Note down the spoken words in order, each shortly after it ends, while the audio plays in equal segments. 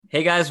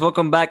Hey guys,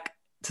 welcome back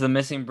to the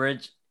Missing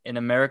Bridge in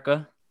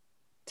America.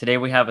 Today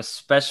we have a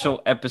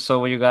special episode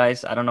with you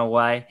guys. I don't know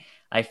why.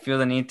 I feel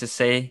the need to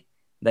say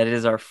that it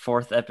is our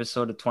fourth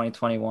episode of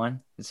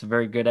 2021. It's a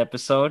very good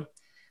episode.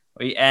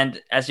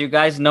 And as you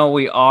guys know,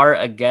 we are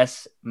a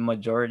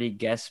majority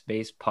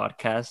guest-based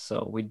podcast.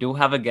 So we do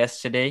have a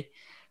guest today.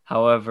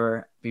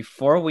 However,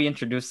 before we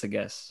introduce the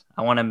guest,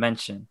 I want to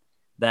mention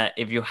that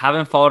if you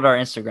haven't followed our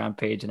Instagram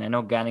page, and I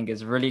know Gannon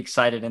is really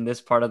excited in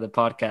this part of the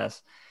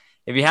podcast,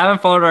 if you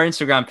haven't followed our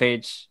Instagram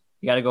page,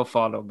 you got to go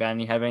follow.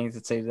 Gannon, you have anything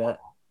to say to that?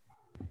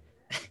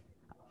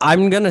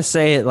 I'm going to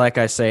say it like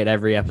I say it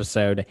every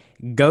episode.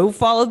 Go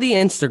follow the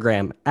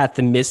Instagram at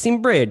The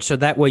Missing Bridge so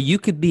that way you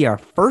could be our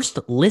first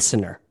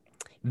listener.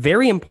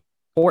 Very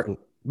important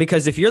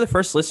because if you're the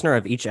first listener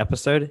of each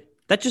episode,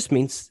 that just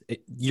means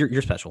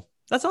you're special.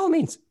 That's all it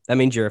means. That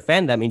means you're a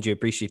fan. That means you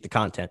appreciate the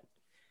content.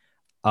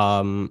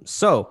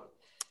 So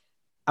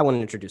I want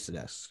to introduce the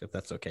guest, if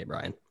that's okay,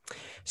 Brian.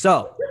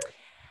 So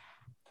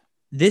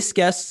this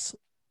guest's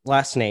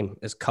last name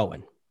is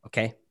Cowin,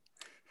 okay?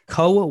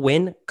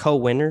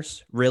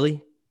 Co-winners,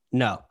 really?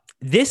 No.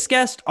 This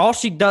guest, all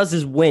she does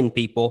is win,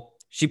 people.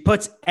 She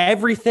puts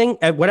everything,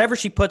 whatever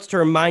she puts to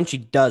her mind, she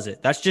does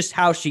it. That's just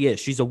how she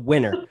is. She's a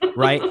winner,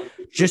 right?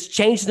 Just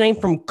change the name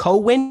from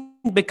Cowin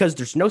because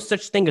there's no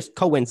such thing as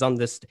Cowins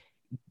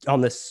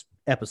on this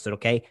episode,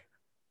 okay?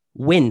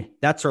 Win.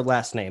 That's her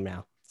last name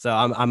now. So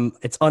I'm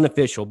it's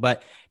unofficial,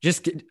 but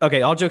just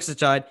okay, all jokes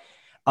aside,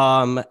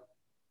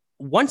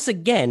 once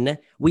again,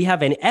 we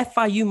have an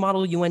FIU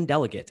Model UN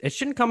delegate. It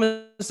shouldn't come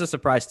as a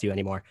surprise to you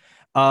anymore.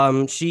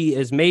 She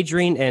is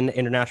majoring in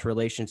international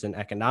relations and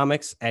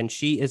economics, and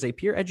she is a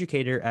peer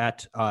educator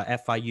at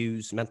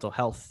FIU's mental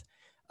health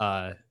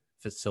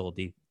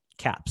facility,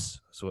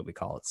 CAPS is what we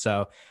call it.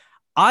 So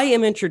I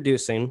am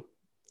introducing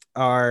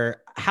how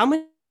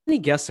many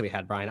guests have we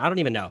had, Brian? I don't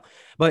even know.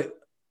 But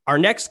our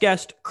next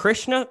guest,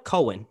 Krishna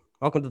Cowin.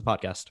 Welcome to the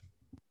podcast.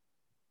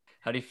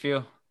 How do you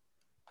feel?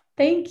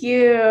 Thank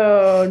you.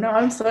 No,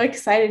 I'm so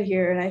excited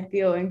here, and I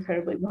feel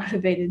incredibly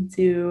motivated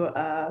to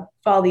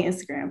follow the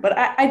Instagram. But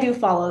I do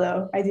follow,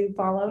 though. I do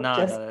follow.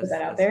 Just put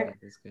that out there.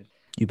 That's good.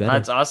 You better.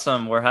 That's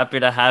awesome. We're happy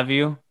to have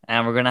you,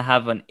 and we're gonna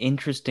have an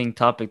interesting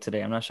topic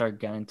today. I'm not sure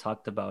Gannon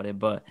talked about it,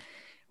 but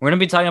we're gonna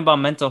be talking about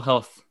mental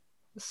health.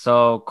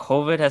 So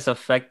COVID has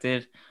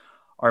affected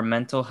our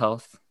mental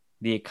health,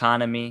 the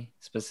economy,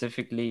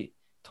 specifically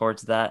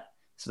towards that.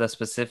 So the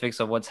specifics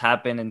of what's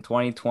happened in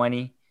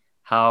 2020.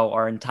 How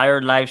our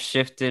entire life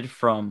shifted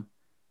from,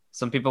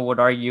 some people would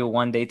argue,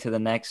 one day to the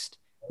next.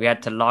 We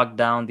had to lock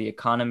down, the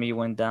economy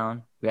went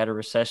down, we had a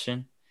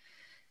recession.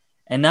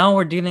 And now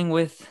we're dealing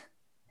with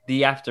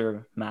the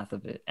aftermath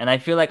of it. And I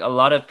feel like a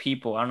lot of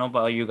people, I don't know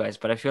about you guys,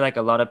 but I feel like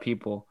a lot of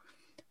people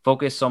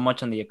focus so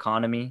much on the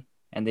economy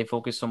and they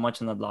focus so much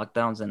on the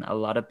lockdowns. And a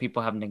lot of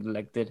people have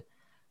neglected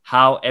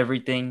how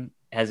everything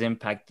has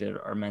impacted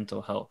our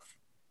mental health.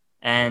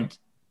 And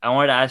I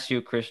wanted to ask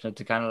you, Krishna,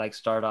 to kind of like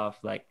start off,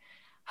 like,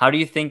 how do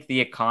you think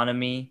the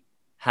economy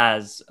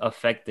has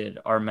affected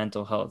our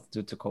mental health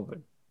due to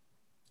COVID?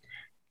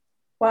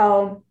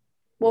 Well,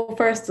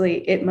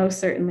 firstly, it most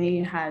certainly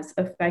has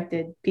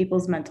affected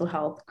people's mental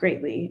health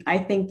greatly. I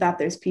think that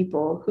there's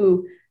people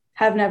who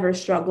have never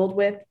struggled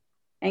with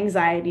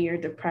anxiety or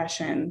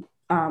depression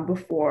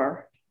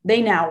before.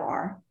 They now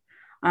are.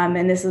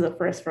 And this is a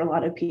first for a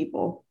lot of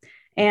people.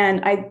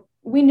 And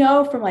we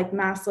know from like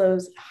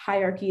Maslow's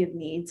hierarchy of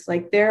needs,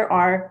 like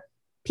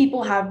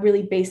people have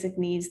really basic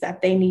needs that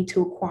they need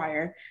to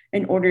acquire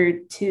in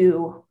order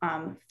to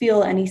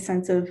feel any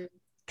sense of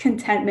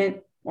contentment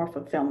or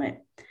fulfillment.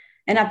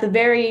 And at the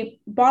very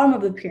bottom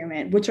of the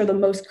pyramid, which are the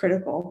most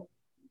critical,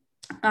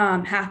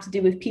 have to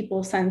do with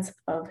people's sense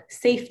of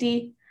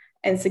safety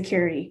and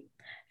security.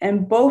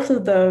 And both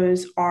of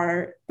those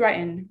are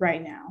threatened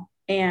right now.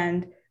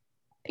 And,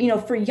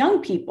 for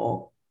young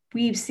people,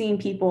 we've seen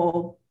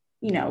people,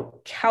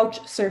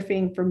 couch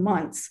surfing for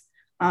months,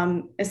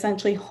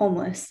 essentially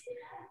homeless.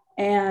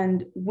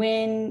 And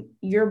when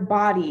your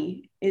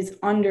body is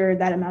under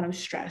that amount of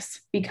stress,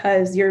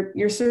 because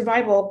your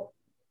survival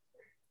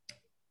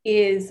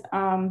is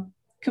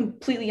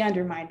completely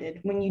undermined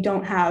when you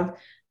don't have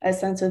a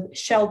sense of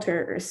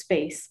shelter or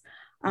space,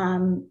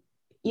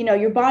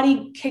 your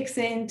body kicks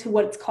into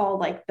what's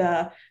called like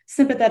the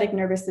sympathetic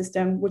nervous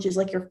system, which is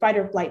like your fight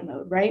or flight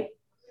mode, right?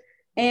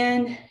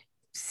 And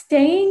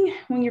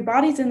when your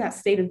body's in that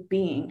state of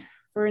being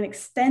for an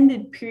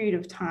extended period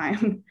of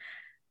time,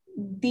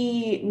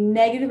 the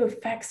negative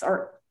effects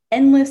are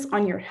endless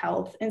on your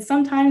health. And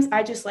sometimes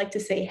I just like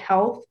to say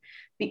health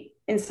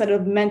instead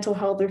of mental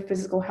health or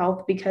physical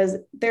health, because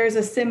there's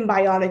a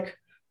symbiotic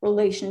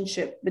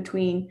relationship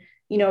between,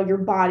 your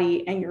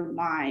body and your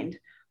mind.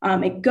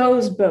 It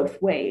goes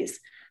both ways.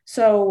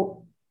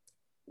 So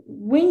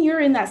when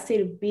you're in that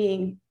state of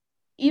being,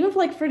 even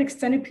for an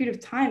extended period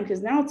of time,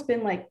 because now it's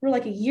been we're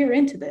like a year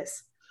into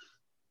this,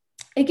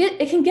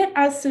 it can get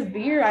as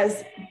severe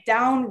as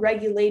down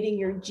regulating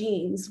your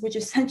genes, which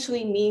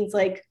essentially means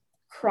like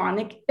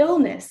chronic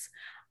illness.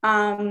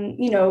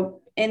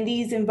 And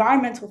these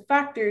environmental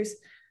factors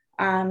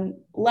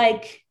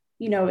like,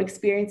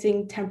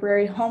 experiencing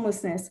temporary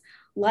homelessness,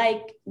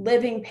 like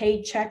living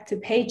paycheck to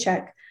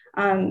paycheck.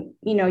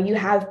 You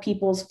have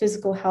people's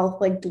physical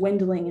health like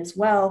dwindling as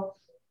well.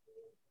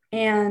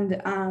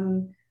 And,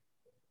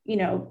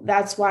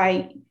 that's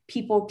why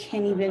people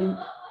can't even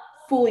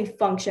fully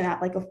function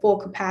at like a full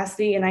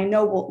capacity. And I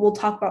know we'll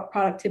talk about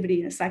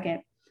productivity in a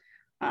second.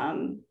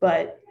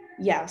 But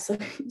yeah, so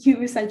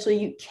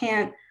you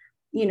can't,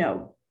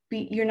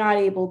 you're not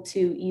able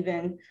to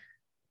even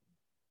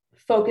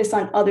focus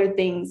on other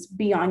things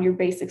beyond your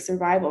basic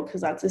survival,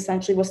 because that's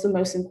essentially what's the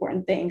most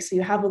important thing. So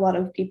you have a lot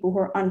of people who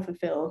are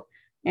unfulfilled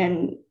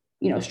and,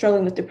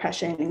 struggling with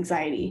depression,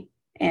 anxiety,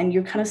 and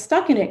you're kind of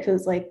stuck in it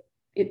because like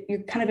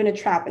you're kind of in a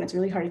trap and it's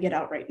really hard to get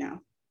out right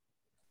now.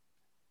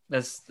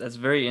 That's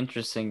very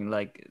interesting.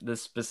 Like the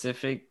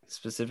specific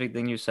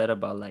thing you said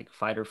about like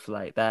fight or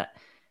flight, that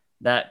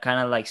kind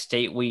of like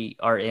state we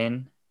are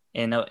in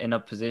a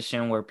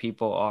position where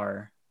people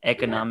are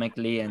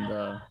economically and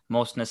the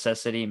most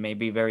necessity,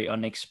 maybe very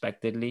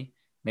unexpectedly.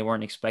 They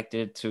weren't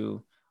expected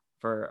to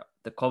for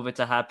the COVID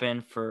to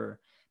happen, for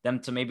them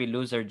to maybe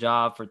lose their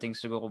job, for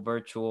things to go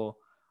virtual,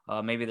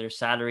 maybe their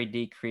salary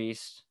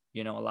decreased.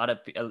 A lot of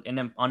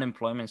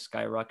unemployment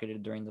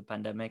skyrocketed during the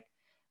pandemic.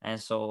 And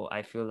so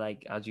I feel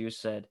like, as you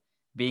said,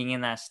 being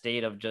in that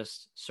state of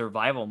just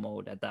survival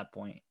mode at that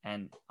point.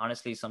 And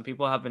honestly, some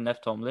people have been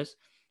left homeless.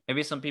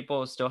 Maybe some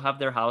people still have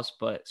their house,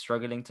 but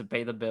struggling to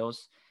pay the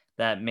bills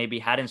that maybe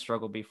hadn't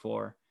struggled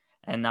before.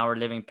 And now we're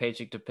living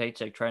paycheck to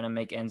paycheck, trying to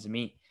make ends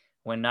meet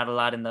when not a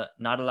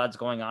lot's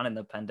going on in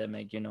the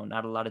pandemic.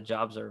 Not a lot of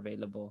jobs are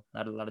available.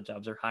 Not a lot of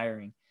jobs are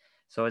hiring.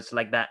 So it's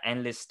like that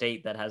endless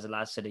state that has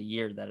lasted a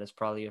year that has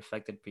probably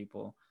affected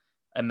people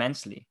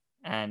immensely.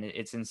 And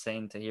it's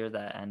insane to hear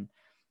that. And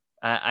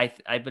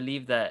I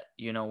believe that,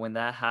 when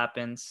that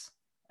happens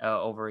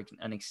over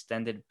an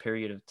extended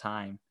period of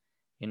time,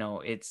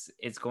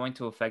 it's going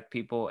to affect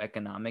people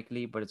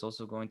economically, but it's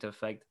also going to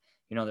affect,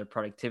 their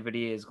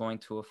productivity is going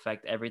to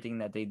affect everything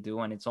that they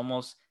do. And it's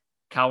almost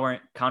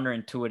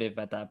counterintuitive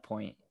at that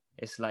point.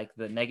 It's like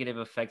the negative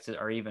effects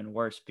are even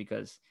worse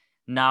because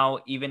now,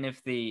 even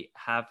if they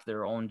have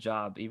their own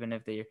job, even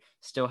if they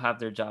still have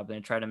their job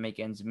and try to make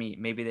ends meet,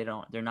 maybe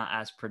they're not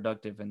as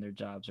productive in their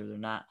jobs, or they're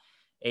not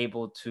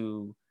able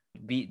to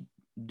be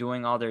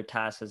doing all their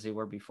tasks as they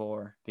were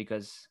before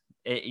because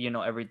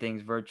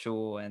everything's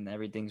virtual and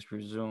everything's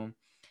through Zoom,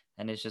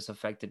 and it's just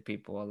affected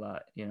people a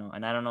lot.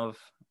 And I don't know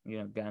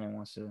if Gannon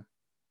wants to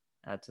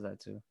add to that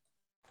too.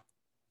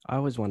 I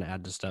always want to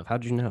add to stuff.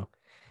 How'd you know?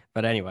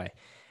 But anyway,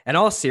 in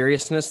all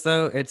seriousness,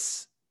 though,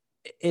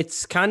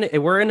 it's kind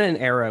of, we're in an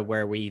era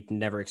where we've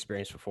never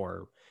experienced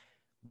before.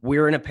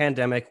 We're in a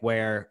pandemic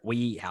where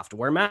we have to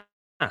wear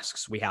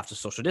masks, we have to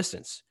social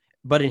distance.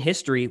 But in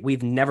history,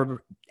 we've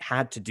never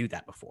had to do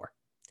that before.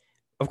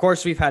 Of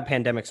course, we've had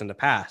pandemics in the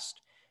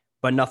past,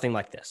 but nothing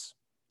like this.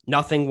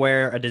 Nothing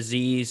where a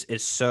disease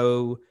is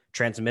so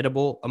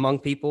transmittable among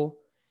people.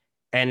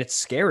 And it's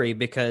scary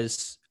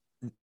because,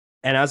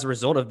 and as a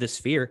result of this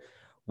fear,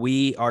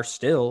 we are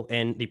still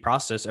in the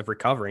process of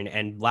recovering.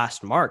 And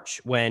last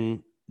March,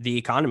 when the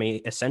economy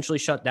essentially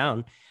shut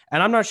down,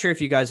 and I'm not sure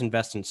if you guys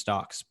invest in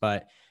stocks,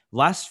 but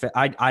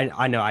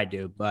I know I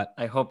do, but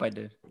I hope I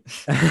did.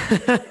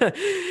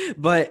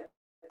 but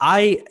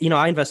I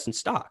invest in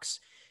stocks.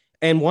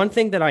 And one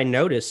thing that I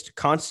noticed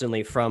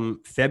constantly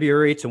from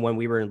February to when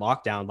we were in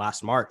lockdown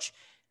last March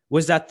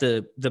was that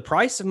the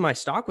price of my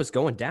stock was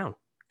going down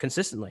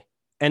consistently.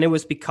 And it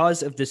was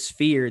because of this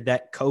fear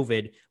that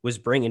COVID was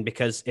bringing,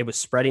 because it was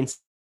spreading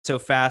so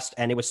fast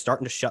and it was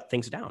starting to shut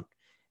things down.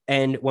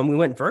 And when we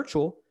went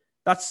virtual,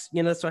 that's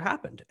what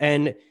happened.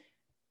 And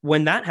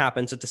when that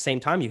happens, at the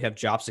same time, you have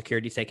job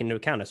security taken into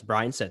account. As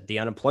Brian said, the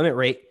unemployment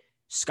rate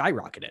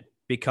skyrocketed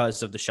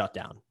because of the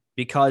shutdown,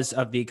 because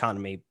of the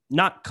economy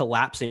not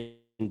collapsing,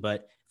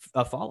 but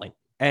falling.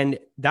 And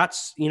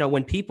that's,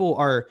 when people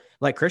are,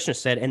 like Krishna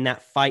said, in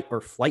that fight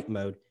or flight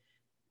mode,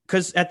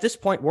 because at this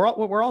point, what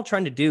we're all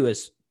trying to do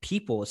as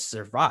people is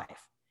survive.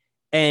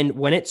 And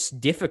when it's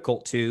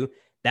difficult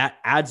that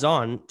adds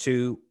on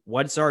to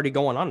what's already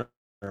going on in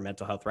our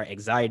mental health, right?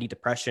 Anxiety,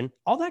 depression,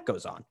 all that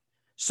goes on.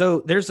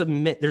 So there's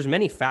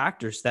many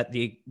factors that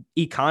the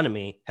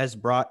economy has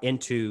brought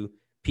into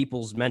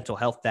people's mental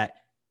health that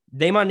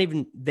they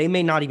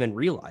may not even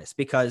realize,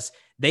 because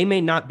they may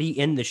not be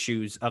in the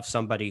shoes of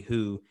somebody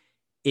who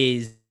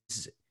is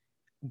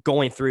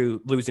going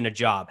through losing a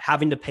job,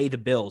 having to pay the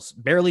bills,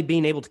 barely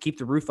being able to keep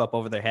the roof up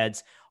over their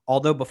heads.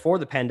 Although before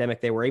the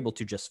pandemic, they were able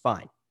to just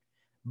fine.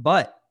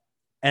 But,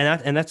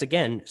 and that's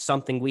again,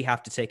 something we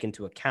have to take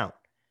into account.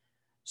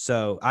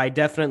 So I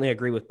definitely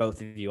agree with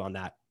both of you on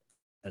that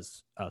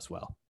as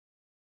well.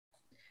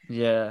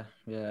 Yeah,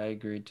 I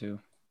agree too.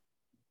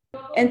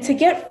 And to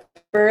get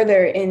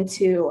further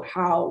into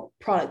how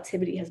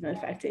productivity has been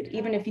affected,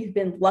 even if you've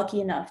been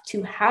lucky enough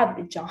to have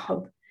a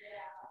job,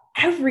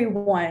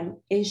 everyone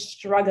is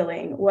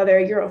struggling, whether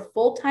you're a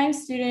full-time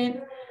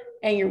student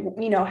and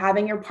you're,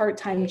 having your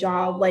part-time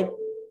job. Like,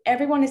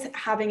 everyone is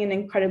having an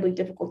incredibly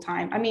difficult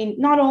time. I mean,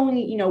 not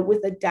only,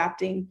 with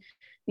adapting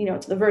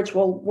to the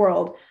virtual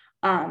world.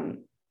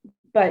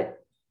 But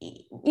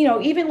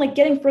even like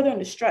getting further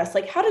into stress,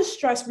 like how does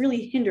stress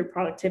really hinder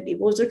productivity?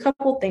 Well, there's a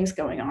couple things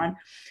going on.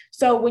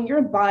 So when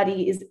your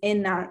body is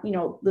in that,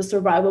 the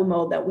survival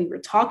mode that we were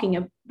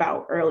talking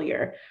about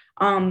earlier,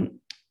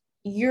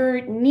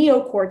 your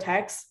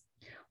neocortex,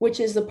 which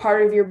is the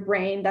part of your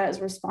brain that is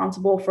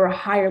responsible for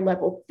higher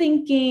level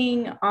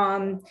thinking,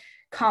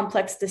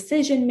 complex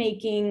decision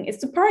making.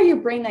 It's the part of your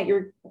brain that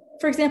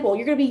for example,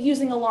 you're going to be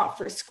using a lot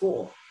for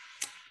school.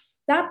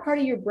 That part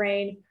of your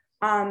brain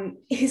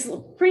is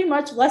pretty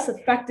much less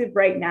effective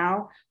right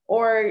now,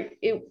 or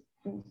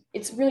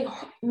it's really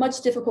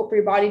much difficult for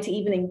your body to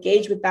even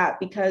engage with that,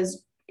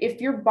 because if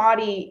your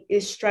body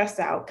is stressed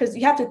out, because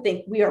you have to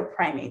think, we are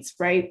primates,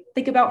 right?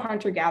 Think about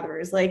hunter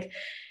gatherers. Like,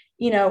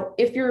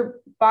 if your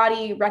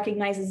body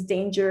recognizes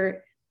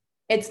danger,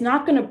 it's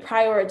not going to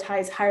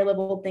prioritize higher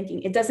level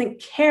thinking. It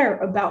doesn't care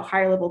about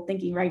higher level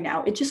thinking right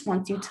now. It just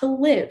wants you to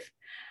live.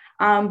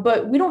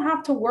 But we don't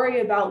have to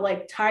worry about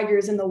like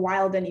tigers in the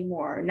wild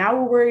anymore. Now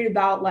we're worried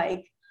about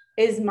like,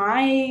 is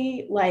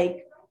my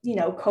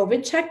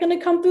COVID check going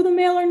to come through the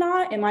mail or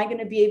not? Am I going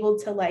to be able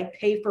to like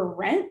pay for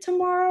rent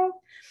tomorrow?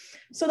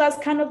 So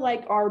that's kind of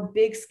like our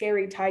big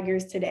scary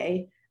tigers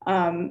today,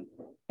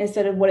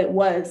 instead of what it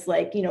was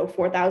like,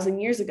 4,000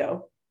 years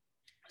ago.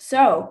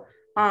 So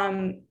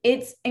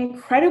it's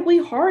incredibly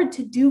hard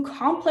to do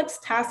complex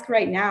tasks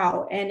right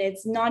now, and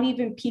it's not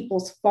even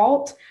people's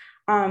fault.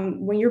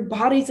 When your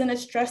body's in a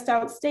stressed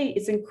out state,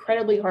 it's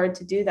incredibly hard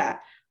to do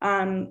that.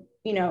 And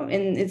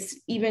it's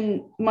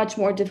even much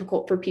more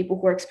difficult for people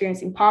who are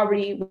experiencing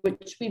poverty,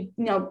 which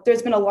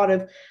there's been a lot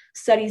of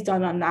studies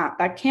done on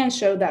that can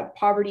show that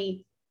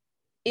poverty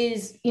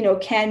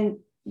can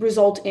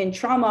result in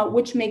trauma,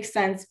 which makes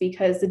sense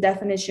because the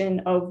definition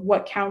of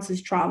what counts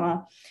as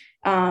trauma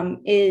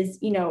is,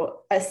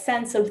 a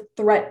sense of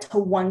threat to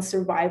one's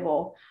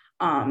survival.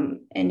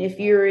 And if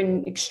you're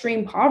in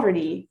extreme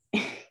poverty,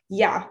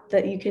 yeah,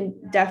 that you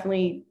can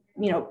definitely,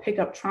 pick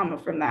up trauma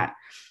from that.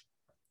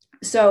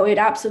 So it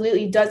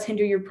absolutely does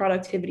hinder your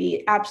productivity.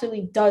 It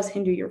absolutely does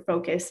hinder your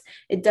focus.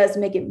 It does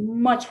make it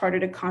much harder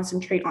to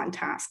concentrate on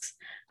tasks,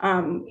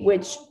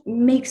 which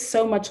makes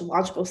so much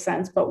logical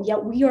sense. But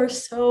yet we are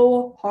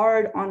so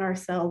hard on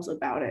ourselves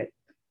about it.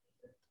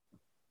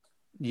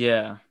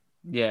 Yeah.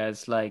 Yeah.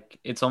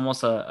 It's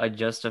almost a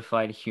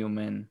justified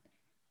human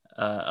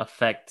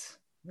effect.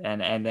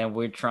 And then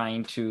we're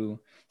trying to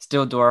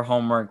still do our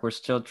homework. We're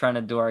still trying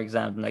to do our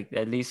exam. Like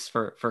at least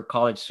for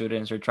college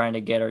students, we're trying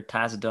to get our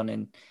tasks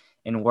done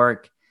in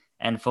work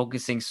and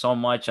focusing so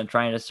much on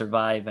trying to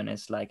survive. And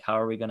it's like, how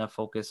are we going to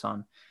focus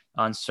on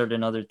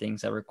certain other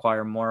things that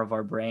require more of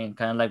our brain?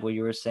 Kind of like what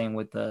you were saying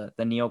with the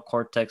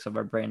neocortex of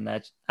our brain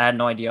that I had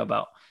no idea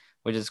about,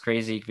 which is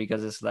crazy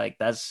because it's like,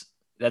 that's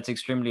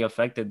extremely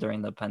affected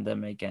during the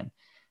pandemic. And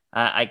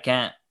I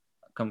can't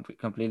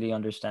completely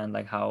understand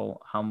like how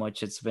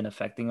much it's been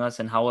affecting us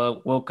and how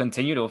it will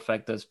continue to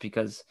affect us,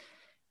 because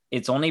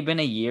it's only been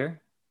a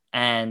year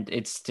and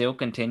it's still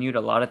continued.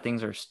 A lot of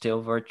things are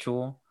still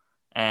virtual,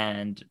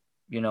 and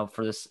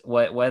for this,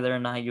 whether or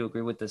not you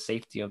agree with the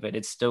safety of it,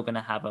 it's still going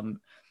to have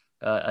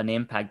an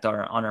impact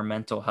on our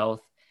mental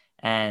health.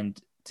 And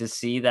to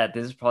see that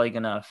this is probably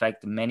going to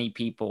affect many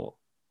people,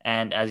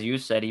 and as you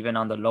said, even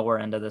on the lower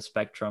end of the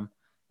spectrum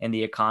in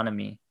the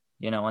economy,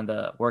 in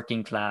the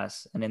working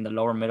class and in the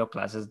lower middle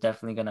class, is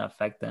definitely going to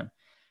affect them.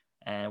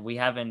 And we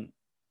haven't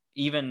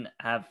even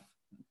have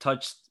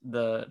touched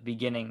the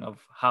beginning of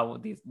how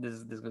this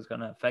is going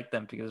to affect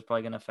them, because it's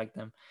probably going to affect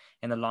them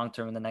in the long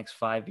term, in the next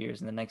 5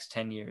 years, in the next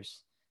 10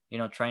 years,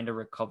 trying to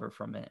recover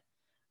from it.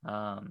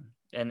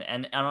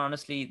 And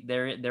honestly,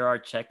 there are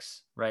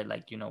checks, right?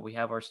 Like, we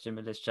have our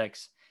stimulus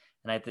checks,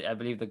 and I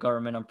believe the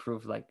government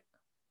approved I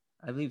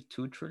believe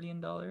 $2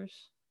 trillion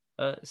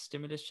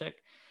stimulus check.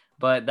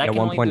 But that can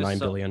only do 1.9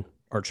 billion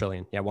or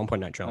trillion. Yeah,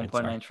 1.9 trillion.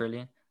 1.9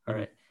 trillion. All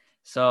right.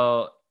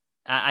 So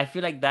I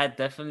feel like that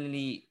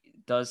definitely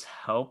does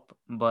help,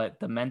 but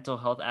the mental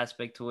health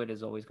aspect to it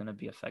is always going to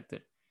be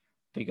affected,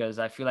 because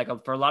I feel like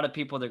for a lot of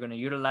people, they're going to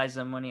utilize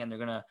that money and they're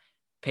going to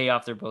pay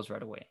off their bills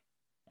right away.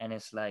 And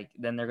it's like,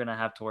 then they're going to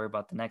have to worry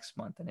about the next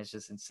month. And it's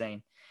just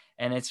insane.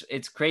 And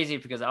it's crazy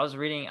because I was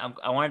reading,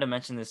 I wanted to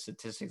mention the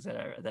statistics that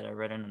I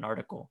read in an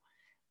article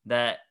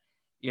that,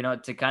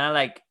 to kind of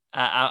like,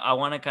 I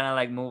want to kind of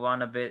like move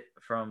on a bit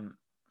from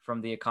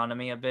the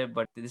economy a bit,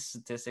 but this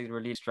statistic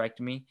really struck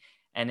me.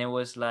 And it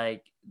was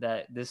like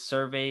that this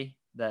survey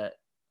that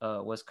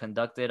was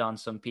conducted on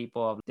some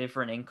people of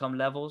different income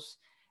levels,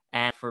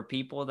 and for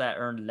people that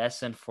earn less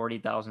than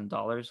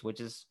 $40,000, which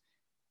is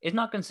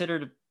not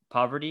considered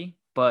poverty,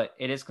 but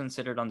it is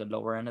considered on the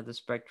lower end of the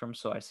spectrum.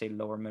 So I say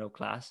lower middle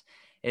class.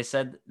 It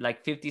said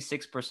like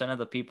 56% of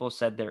the people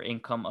said their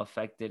income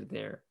affected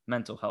their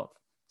mental health.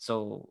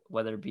 So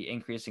whether it be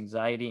increased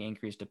anxiety,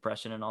 increased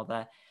depression, and all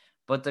that.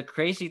 But the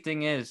crazy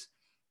thing is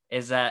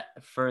that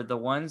for the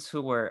ones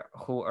who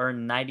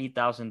earn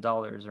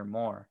 $90,000 or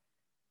more,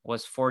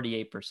 was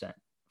 48%.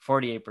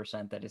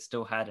 48% that it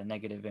still had a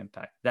negative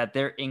impact, that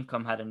their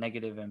income had a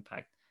negative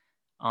impact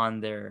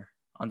on their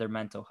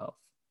mental health.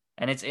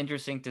 And it's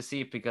interesting to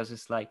see because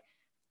it's like,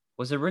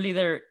 was it really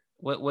their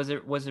was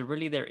it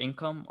really their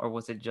income, or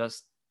was it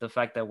just the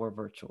fact that we're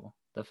virtual,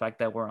 the fact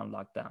that we're on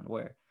lockdown?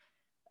 Where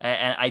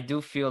and I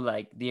do feel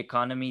like the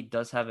economy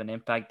does have an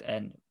impact,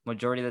 and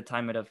majority of the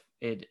time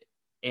it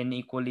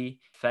unequally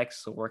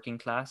affects the working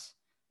class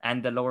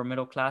and the lower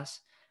middle class.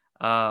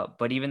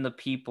 But even the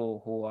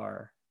people who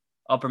are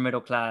upper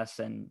middle class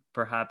and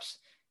perhaps,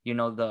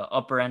 the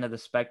upper end of the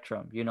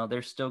spectrum,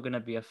 they're still going to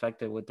be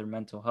affected with their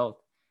mental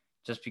health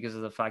just because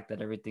of the fact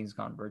that everything's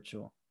gone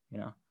virtual.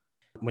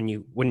 When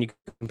you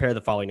compare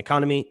the falling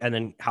economy and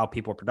then how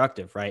people are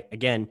productive, right?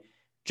 Again,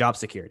 job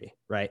security,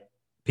 right?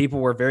 People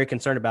were very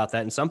concerned about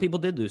that. And some people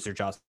did lose their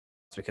jobs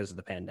because of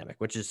the pandemic,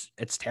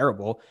 it's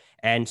terrible.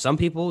 And some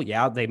people,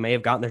 yeah, they may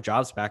have gotten their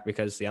jobs back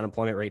because the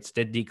unemployment rates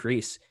did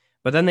decrease.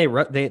 But then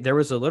there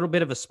was a little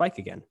bit of a spike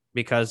again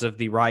because of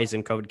the rise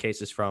in COVID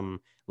cases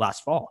from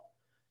last fall.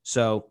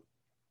 So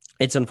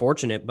it's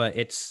unfortunate, but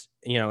it's,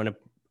 an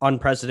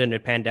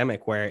unprecedented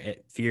pandemic where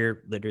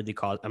fear literally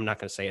caused, I'm not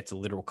going to say it's a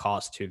literal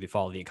cause to the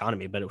fall of the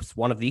economy, but it was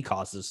one of the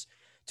causes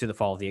to the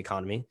fall of the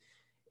economy.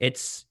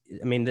 This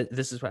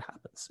is what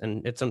happens,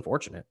 and it's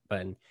unfortunate.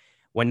 But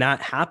when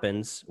that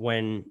happens,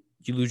 when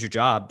you lose your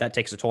job, that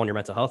takes a toll on your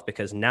mental health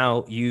because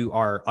now you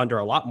are under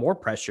a lot more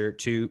pressure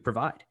to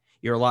provide.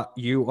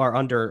 You are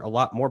under a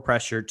lot more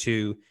pressure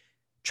to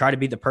try to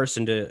be the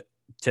person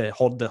to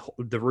hold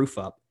the roof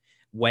up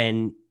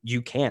when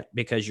you can't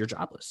because you're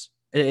jobless.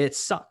 It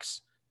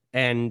sucks.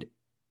 And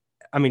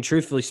I mean,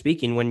 truthfully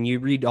speaking, when you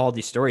read all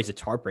these stories,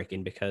 it's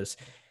heartbreaking because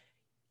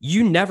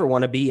you never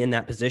want to be in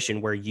that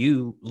position where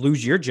you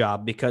lose your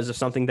job because of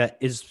something that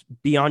is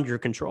beyond your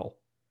control.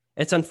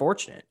 It's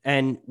unfortunate.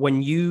 And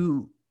when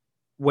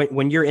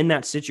you're in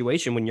that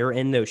situation, when you're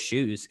in those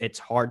shoes, it's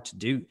hard to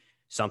do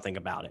something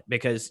about it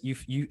because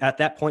you at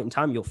that point in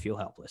time, you'll feel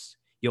helpless.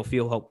 You'll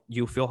feel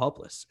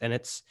hopeless, and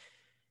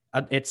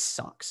it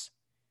sucks.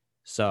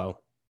 So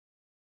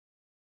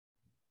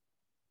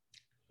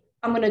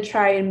I'm going to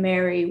try and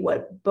marry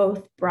what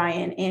both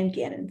Brian and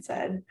Gannon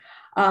said,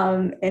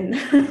 and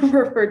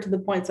refer to the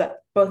points that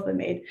both of them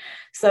made.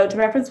 So to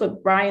reference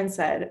what Brian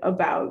said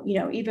about,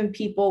 even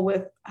people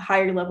with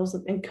higher levels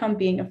of income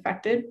being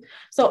affected.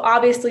 So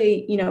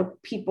obviously,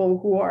 people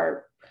who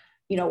are,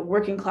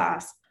 working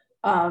class,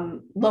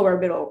 lower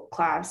middle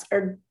class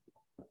are,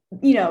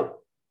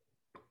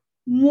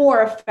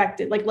 more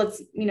affected. Like,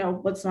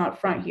 let's not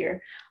front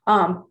here.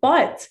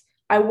 But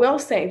I will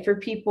say for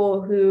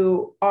people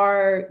who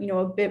are,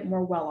 a bit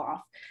more well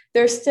off,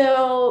 they're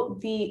still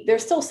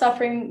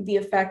suffering the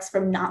effects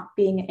from not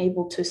being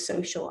able to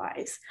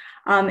socialize.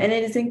 And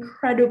it is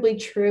incredibly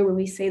true when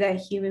we say that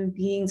human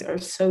beings are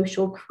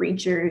social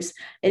creatures.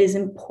 It is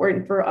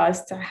important for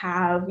us to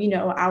have,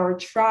 our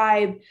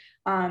tribe,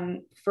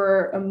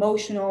 for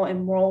emotional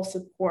and moral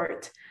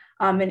support.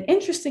 And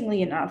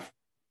interestingly enough,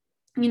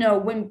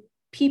 when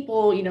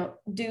people,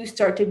 do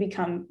start to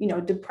become,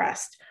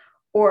 depressed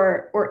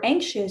or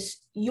anxious,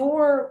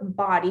 your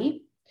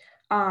body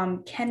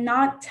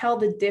cannot tell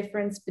the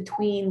difference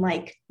between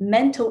like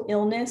mental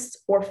illness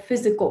or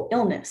physical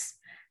illness.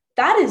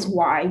 That is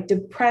why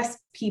depressed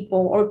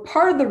people, or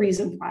part of the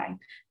reason why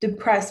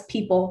depressed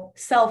people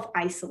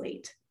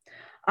self-isolate,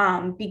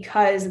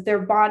 because their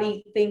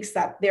body thinks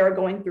that they're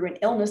going through an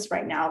illness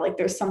right now, like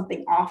there's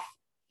something off.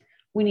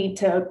 We need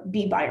to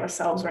be by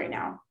ourselves right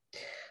now.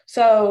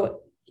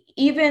 So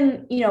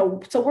even,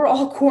 so we're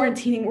all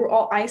quarantining, we're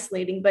all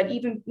isolating, but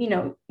even,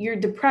 you're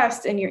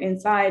depressed and you're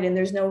inside and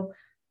there's no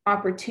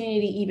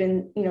opportunity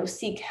even,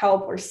 seek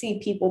help or see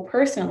people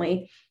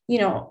personally,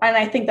 and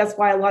I think that's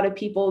why a lot of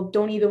people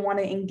don't even want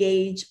to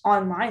engage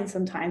online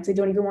sometimes. They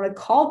don't even want to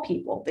call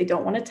people. They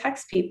don't want to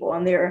text people,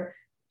 and they're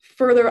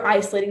further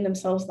isolating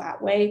themselves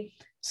that way.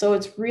 So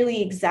it's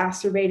really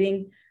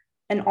exacerbating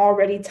an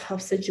already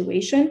tough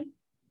situation.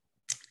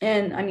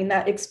 And I mean,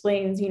 that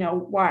explains,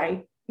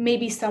 why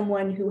maybe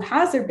someone who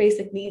has their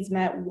basic needs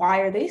met, why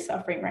are they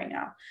suffering right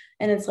now?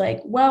 And it's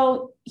like,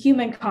 well,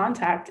 human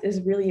contact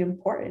is really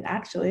important,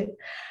 actually.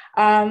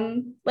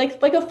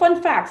 Like a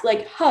fun fact,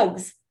 like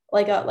hugs,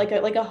 like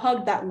a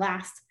hug that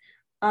lasts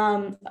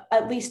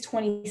at least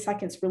 20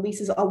 seconds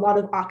releases a lot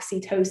of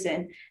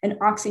oxytocin. And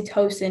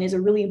oxytocin is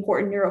a really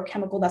important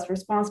neurochemical that's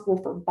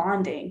responsible for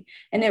bonding,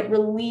 and it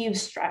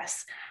relieves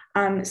stress.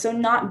 So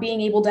not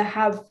being able to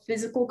have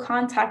physical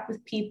contact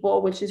with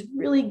people, which is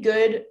really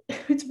good.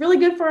 It's really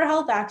good for our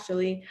health,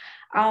 actually.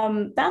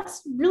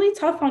 That's really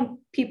tough on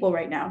people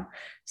right now.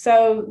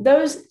 So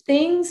those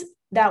things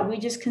that we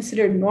just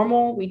considered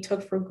normal, we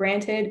took for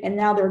granted, and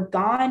now they're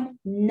gone.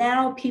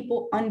 Now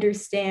people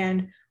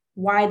understand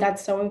why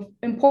that's so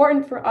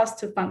important for us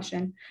to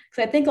function.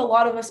 Because I think a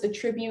lot of us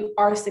attribute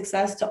our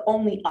success to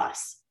only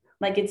us.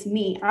 Like, it's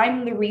me.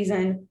 I'm the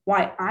reason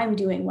why I'm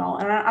doing well.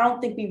 And I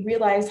don't think we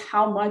realize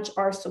how much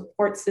our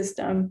support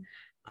system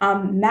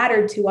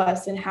mattered to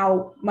us and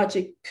how much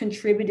it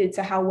contributed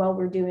to how well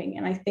we're doing.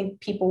 And I think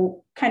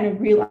people kind of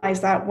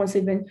realize that once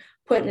they've been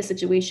put into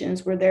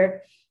situations where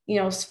they're,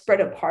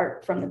 spread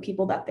apart from the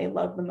people that they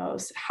love the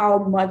most, how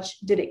much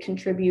did it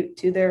contribute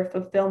to their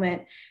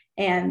fulfillment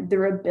and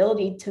their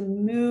ability to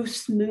move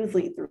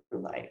smoothly through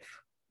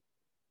life.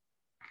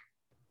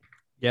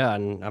 Yeah,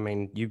 and I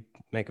mean, you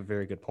make a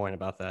very good point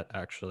about that,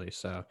 actually.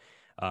 So,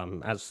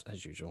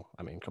 as usual,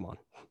 I mean, come on,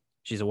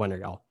 she's a winner,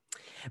 y'all.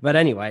 But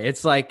anyway,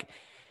 it's like,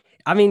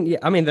 I mean, yeah,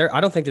 I mean, there.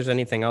 I don't think there's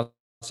anything else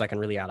I can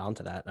really add on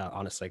to that,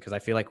 honestly, because I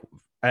feel like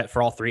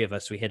for all three of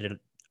us, we hit it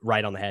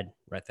right on the head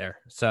right there.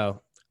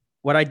 So,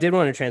 what I did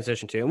want to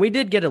transition to, and we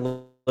did get a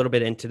little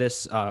bit into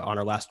this on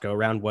our last go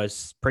around,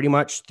 was pretty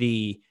much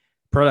the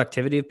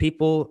productivity of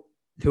people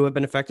who have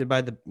been affected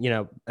by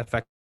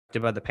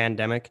the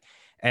pandemic,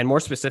 and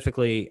more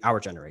specifically, our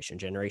generation,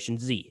 Generation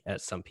Z,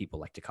 as some people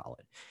like to call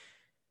it.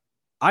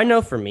 I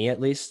know for me, at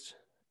least,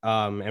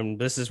 and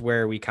this is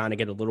where we kind of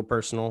get a little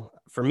personal.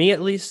 For me, at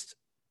least,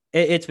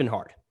 it's been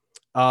hard.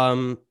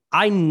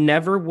 I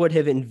never would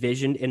have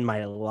envisioned in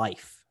my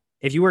life,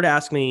 if you were to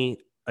ask me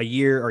a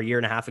year or year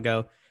and a half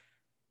ago,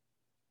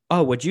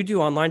 oh, would you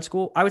do online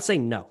school? I would say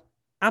no,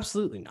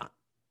 absolutely not.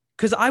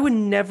 Because I would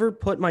never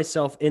put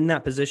myself in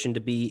that position to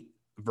be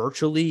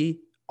virtually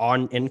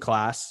in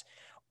class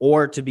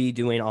or to be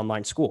doing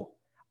online school.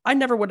 I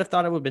never would have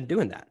thought I would have been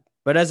doing that.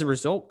 But as a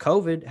result,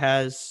 COVID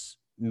has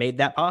made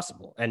that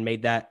possible and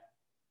made that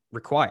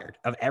required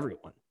of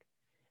everyone.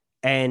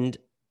 And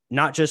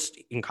not just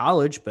in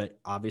college, but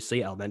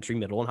obviously elementary,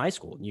 middle, and high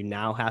school. You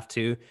now have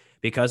to,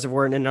 because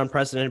we're in an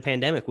unprecedented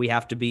pandemic, we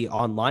have to be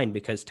online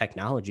because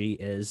technology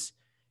is,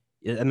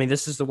 I mean,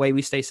 this is the way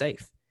we stay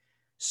safe.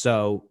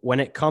 So when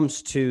it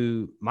comes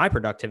to my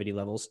productivity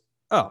levels,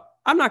 oh,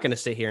 I'm not going to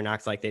sit here and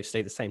act like they've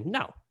stayed the same.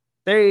 No,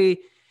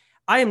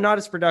 I am not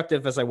as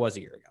productive as I was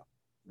a year ago.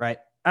 Right.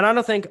 And I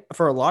don't think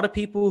for a lot of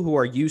people who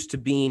are used to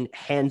being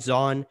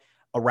hands-on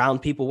around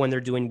people when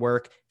they're doing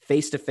work,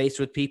 face to face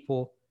with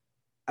people,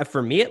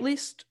 for me at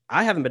least,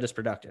 I haven't been as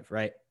productive.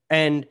 Right.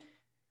 And,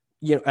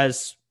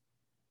 as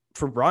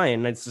for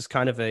Brian, it's just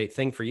kind of a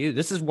thing for you.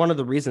 This is one of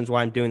the reasons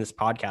why I'm doing this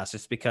podcast.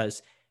 It's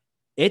because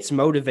it's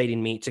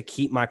motivating me to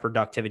keep my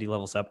productivity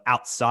levels up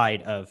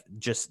outside of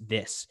just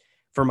this,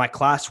 for my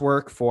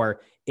classwork,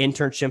 for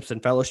internships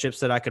and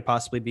fellowships that I could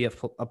possibly be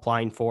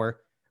applying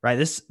for. Right.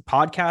 This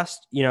podcast,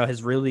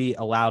 has really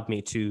allowed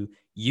me to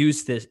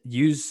use this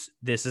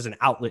as an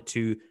outlet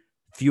to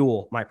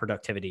fuel my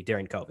productivity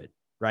during COVID.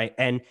 Right.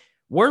 And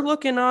we're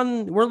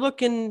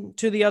looking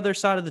to the other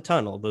side of the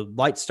tunnel. The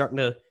light's starting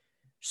to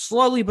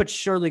slowly but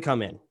surely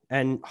come in.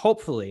 And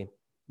hopefully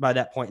by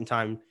that point in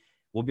time,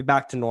 we'll be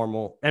back to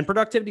normal and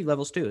productivity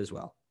levels too, as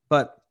well.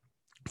 But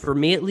for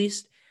me, at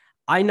least,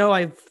 I know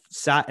I've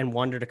sat and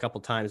wondered a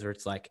couple times where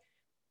it's like,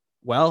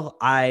 well,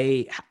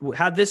 I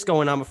had this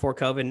going on before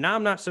COVID. Now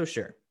I'm not so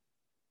sure.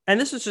 And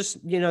this is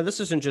just, this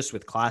isn't just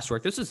with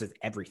classwork. This is with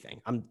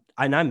everything.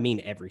 I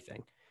mean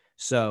everything.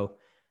 So,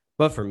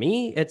 but for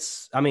me,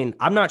 I'm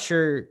not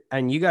sure.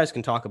 And you guys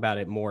can talk about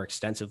it more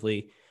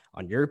extensively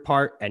on your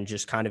part and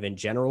just kind of in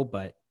general.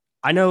 But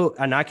I know,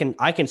 and I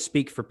can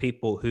speak for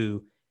people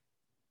who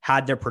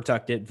had their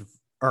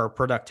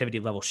productivity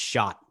level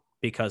shot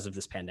because of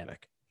this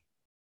pandemic.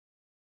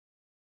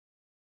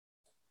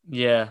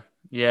 Yeah,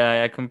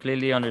 yeah, I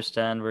completely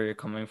understand where you're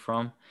coming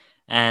from,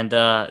 and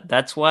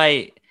that's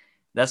why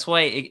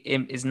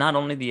it's not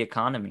only the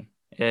economy,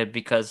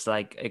 because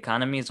like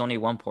economy is only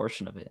one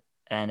portion of it,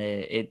 and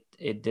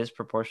it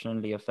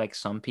disproportionately affects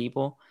some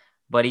people.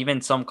 But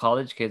even some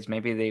college kids,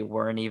 maybe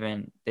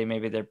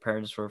maybe their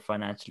parents were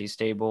financially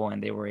stable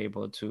and they were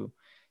able to,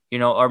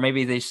 or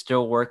maybe they're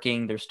still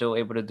working, they're still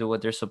able to do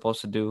what they're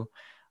supposed to do.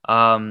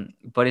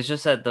 But it's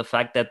just that the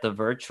fact that the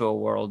virtual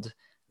world,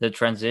 the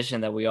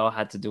transition that we all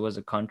had to do as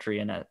a country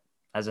and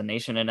as a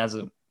nation and as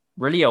a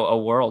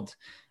world,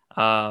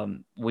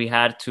 we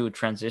had to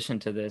transition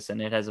to this,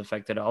 and it has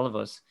affected all of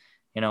us.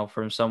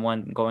 From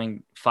someone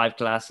going 5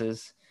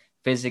 classes,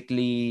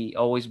 physically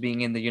always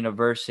being in the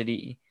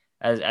university,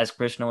 as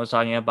Krishna was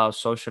talking about,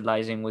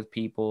 socializing with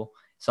people,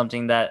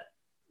 something that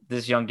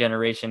this young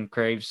generation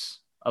craves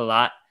a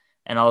lot.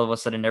 And all of a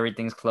sudden,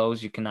 everything's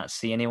closed. You cannot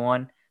see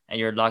anyone, and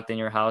you're locked in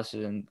your house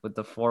and with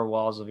the four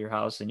walls of your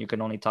house, and you can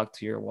only talk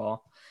to your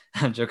wall.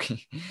 I'm joking.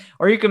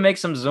 Or you can make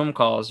some Zoom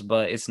calls,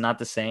 but it's not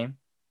the same.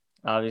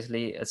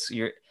 Obviously,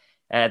 you're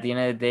at the end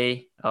of the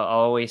day. I'll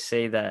always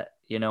say that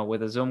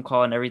with a Zoom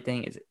call and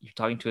everything, you're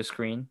talking to a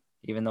screen,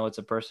 even though it's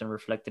a person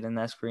reflected in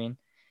that screen.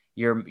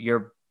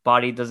 Your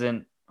body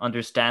doesn't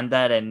understand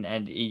that, and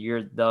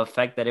the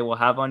effect that it will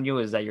have on you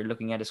is that you're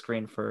looking at a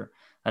screen for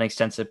an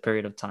extensive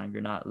period of time.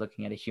 You're not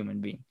looking at a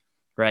human being,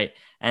 right?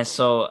 And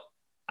so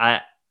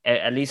I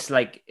at least,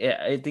 like,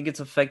 I think it's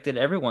affected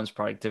everyone's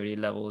productivity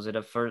levels.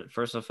 It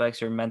first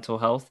affects your mental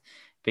health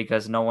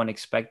because no one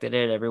expected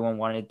it. Everyone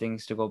wanted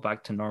things to go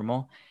back to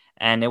normal,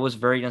 and it was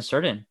very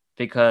uncertain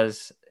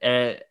because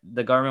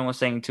the government was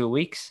saying 2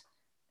 weeks,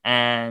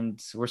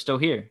 and we're still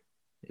here.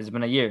 It's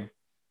been a year,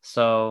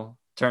 so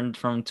turned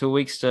from 2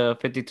 weeks to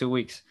 52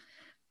 weeks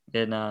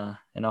in a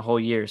whole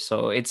year.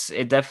 So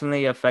it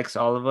definitely affects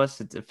all of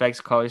us. It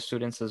affects college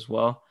students as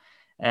well,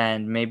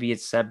 and maybe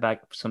it's set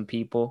back some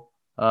people.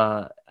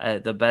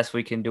 The best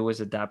we can do is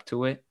adapt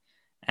to it,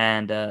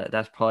 and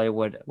that's probably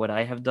what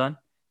I have done.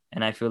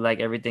 And I feel like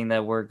everything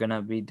that we're going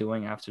to be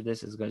doing after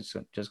this is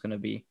just going to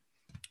be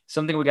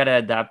something we got to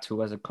adapt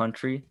to as a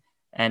country.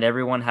 And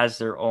everyone has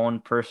their own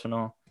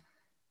personal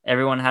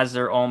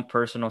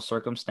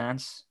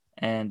circumstance.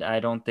 And I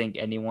don't think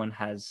anyone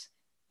has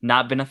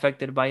not been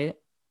affected by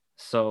it.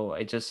 So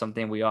it's just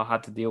something we all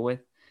have to deal with.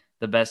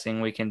 The best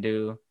thing we can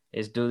do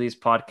is do these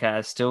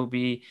podcasts, still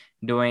be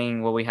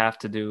doing what we have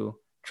to do,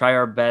 try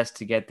our best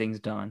to get things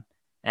done,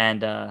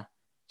 and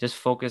just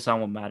focus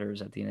on what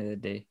matters at the end of the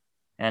day.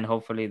 And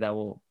hopefully that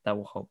will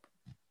help.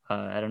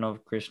 I don't know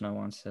if Krishna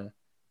wants to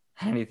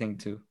anything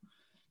too.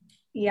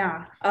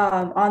 Yeah.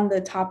 On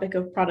the topic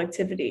of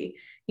productivity,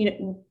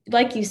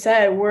 like you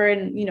said, we're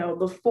in,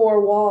 the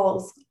four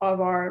walls of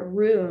our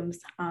rooms.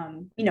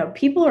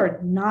 People are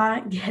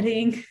not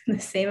getting the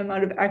same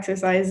amount of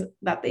exercise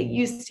that they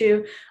used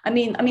to. I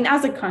mean,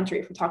 as a country,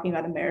 if we're talking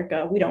about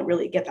America, we don't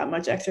really get that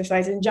much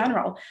exercise in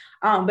general.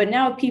 But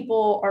now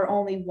people are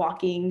only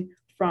walking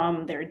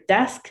from their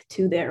desk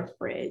to their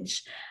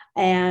fridge.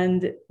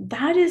 And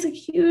that is a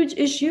huge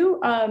issue,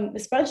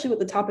 especially with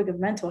the topic of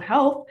mental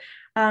health.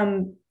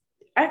 Um,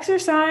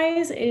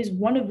 Exercise is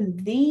one of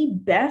the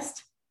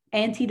best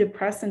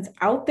antidepressants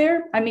out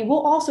there. I mean,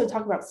 we'll also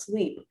talk about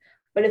sleep,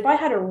 but if I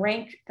had to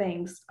rank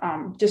things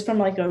just from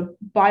like a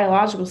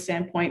biological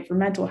standpoint for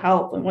mental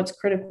health and what's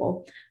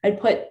critical, I'd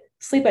put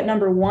sleep at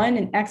number one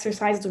and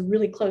exercise is a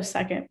really close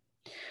second.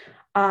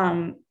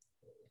 Um,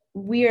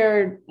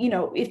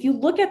 if you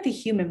look at the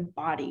human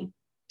body,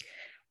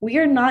 we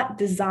are not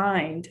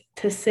designed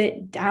to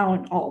sit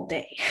down all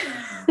day.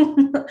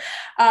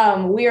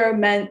 We are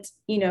meant,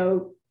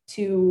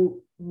 to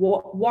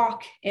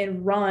walk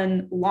and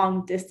run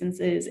long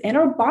distances. And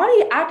our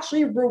body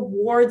actually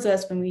rewards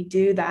us when we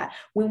do that.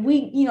 When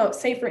we,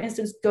 say for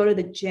instance, go to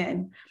the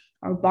gym,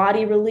 our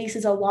body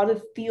releases a lot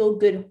of feel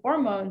good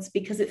hormones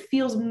because it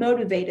feels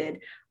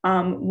motivated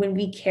when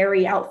we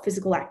carry out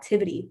physical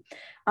activity.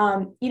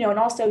 And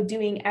also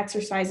doing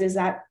exercises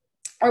that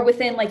are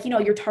within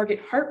your target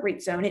heart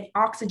rate zone. It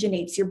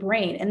oxygenates your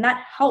brain, and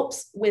that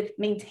helps with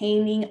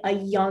maintaining a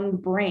young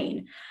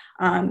brain.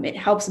 It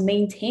helps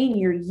maintain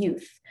your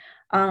youth.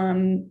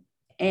 And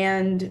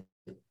when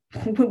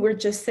we're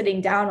just sitting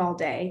down all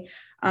day,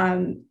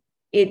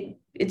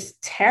 it's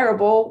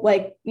terrible,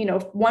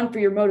 one, for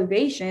your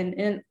motivation,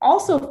 and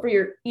also for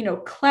your,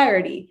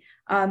 clarity.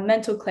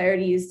 Mental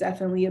clarity is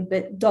definitely a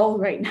bit dull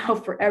right now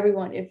for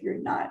everyone if you're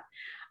not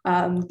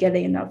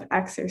getting enough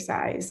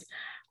exercise.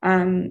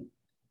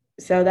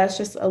 So that's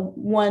just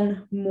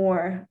one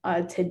more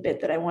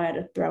tidbit that I wanted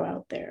to throw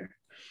out there.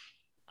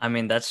 I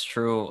mean, that's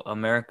true.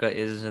 America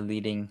is a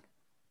leading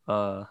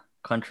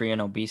country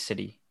in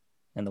obesity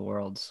in the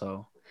world.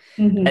 So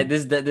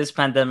this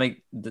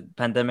pandemic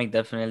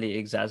definitely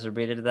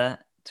exacerbated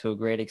that to a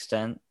great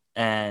extent.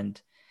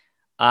 And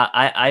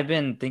I've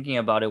been thinking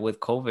about it with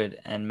COVID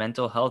and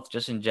mental health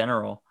just in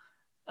general.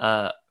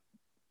 Uh,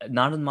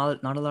 not a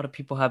lot of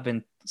people have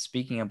been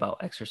speaking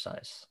about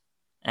exercise,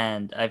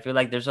 and I feel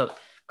like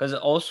because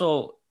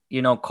also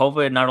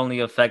COVID not only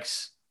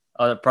affects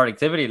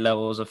productivity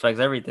levels, affects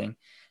everything.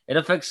 It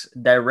affects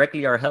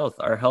directly our health.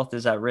 Our health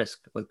is at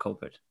risk with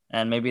COVID,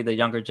 and maybe the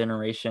younger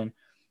generation,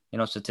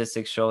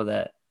 statistics show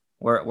that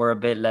we're a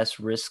bit less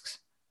risks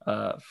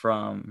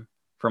from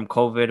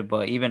COVID,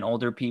 but even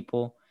older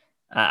people,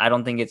 I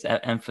don't think it's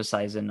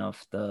emphasized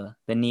enough the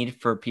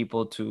need for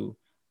people to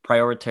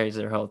prioritize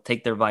their health,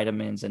 take their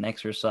vitamins and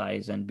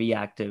exercise and be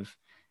active.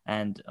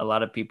 And a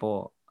lot of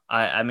people,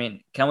 I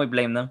mean, can we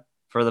blame them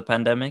for the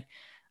pandemic?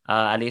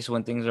 At least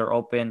when things are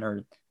open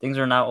or things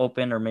are not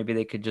open, or maybe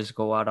they could just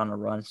go out on a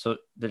run. So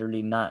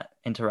literally not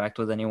interact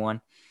with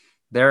anyone.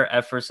 There are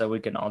efforts that we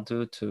can all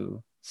do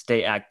to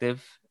stay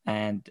active.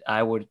 And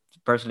I would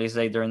personally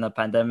say during the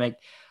pandemic,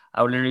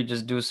 I would literally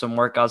just do some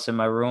workouts in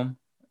my room.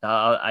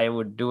 I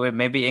would do it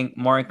maybe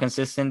more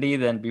inconsistently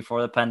than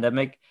before the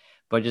pandemic,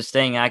 but just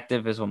staying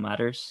active is what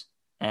matters.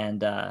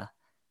 And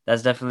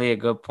that's definitely a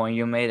good point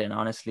you made. And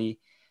honestly,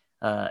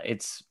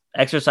 it's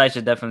exercise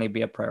should definitely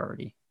be a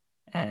priority.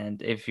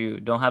 And if you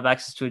don't have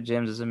access to a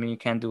gym, doesn't mean you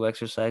can't do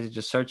exercise. You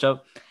just search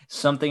up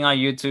something on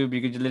YouTube.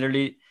 You could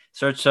literally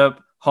search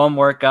up home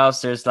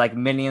workouts. There's like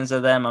millions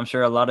of them. I'm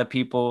sure a lot of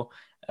people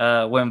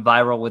went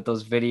viral with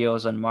those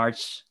videos on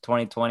March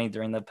 2020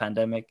 during the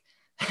pandemic.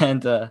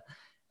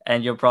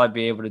 And you'll probably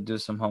be able to do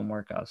some home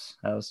workouts.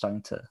 I was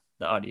talking to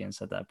the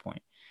audience at that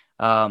point.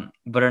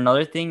 But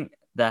another thing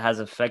that has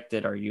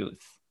affected our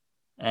youth,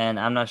 and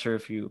I'm not sure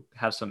if you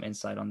have some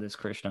insight on this,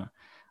 Krishna,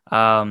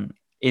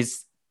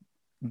 is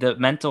the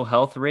mental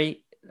health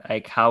rate,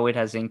 like how it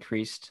has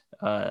increased,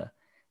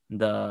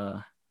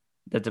 the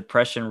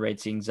depression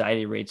rates, the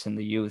anxiety rates in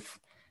the youth.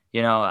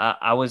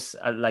 I was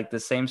like the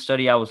same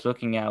study I was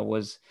looking at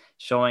was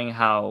showing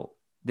how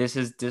this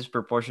is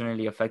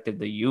disproportionately affected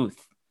the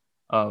youth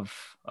of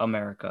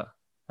America.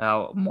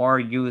 How more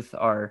youth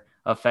are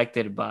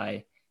affected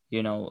by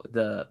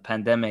the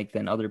pandemic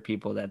than other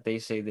people, that they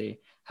say they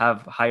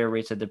have higher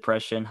rates of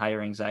depression,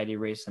 higher anxiety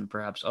rates than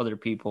perhaps other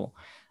people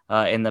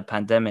in the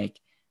pandemic.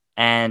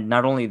 And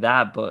not only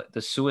that, but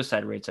the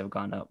suicide rates have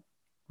gone up,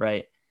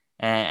 right?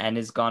 and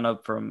it's gone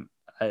up from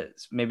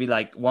maybe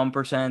like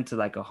 1% to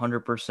like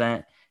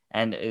 100%,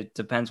 and it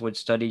depends which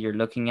study you're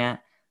looking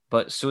at.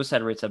 But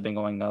suicide rates have been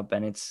going up,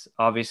 and it's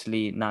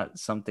obviously not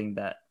something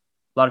that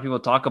a lot of people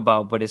talk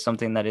about, but it's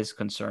something that is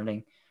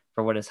concerning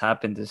for what has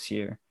happened this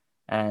year.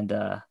 And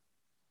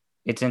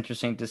it's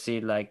interesting to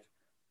see like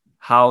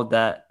how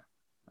that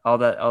all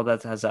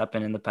that has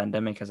happened in the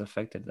pandemic has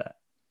affected that.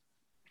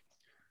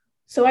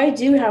 So I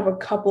do have a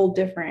couple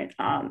different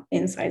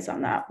insights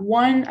on that.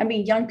 One, I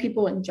mean, young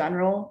people in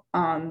general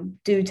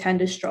do tend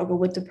to struggle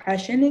with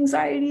depression,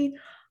 anxiety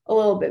a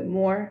little bit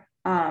more.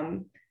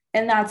 And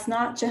that's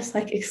not just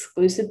like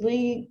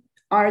exclusively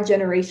our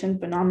generation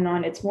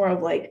phenomenon. It's more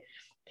of like,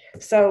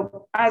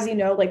 so as you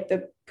know, like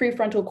the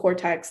prefrontal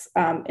cortex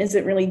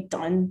isn't really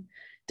done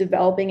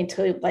developing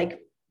until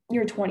like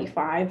you're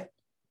 25.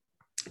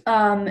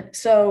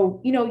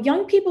 So, you know,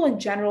 young people in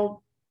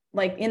general,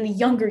 like in the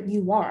younger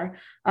you are,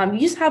 you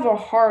just have a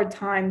hard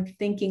time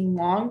thinking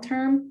long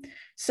term.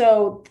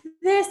 So,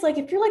 this, like,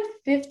 if you're like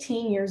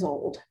 15 years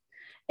old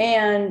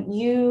and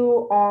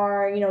you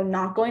are, you know,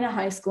 not going to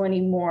high school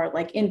anymore,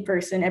 like in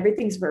person,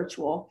 everything's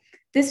virtual,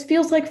 this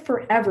feels like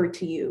forever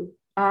to you.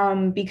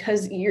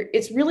 Because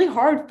it's really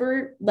hard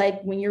for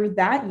like when you're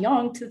that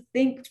young to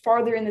think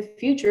farther in the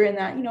future and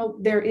that, you know,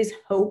 there is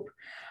hope.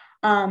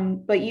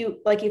 But you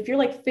like if you're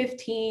like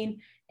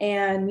 15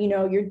 and you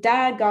know your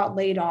dad got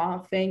laid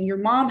off and your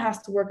mom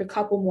has to work a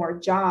couple more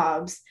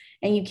jobs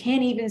and you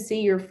can't even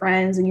see your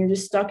friends and you're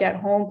just stuck at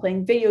home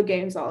playing video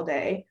games all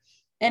day.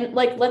 And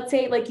like let's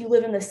say like you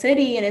live in the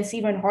city and it's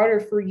even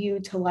harder for you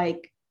to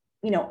like,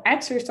 you know,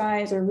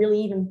 exercise or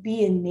really even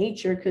be in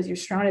nature because you're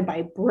surrounded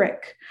by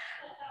brick.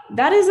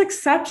 That is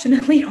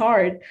exceptionally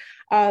hard.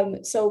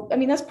 So I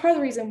mean that's part of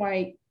the reason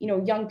why, you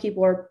know, young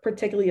people are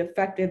particularly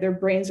affected. Their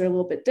brains are a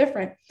little bit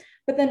different.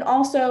 But then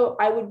also,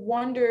 I would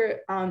wonder,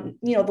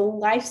 you know, the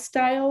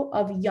lifestyle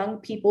of young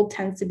people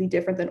tends to be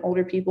different than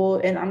older people.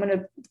 And I'm going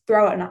to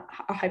throw out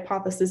a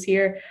hypothesis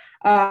here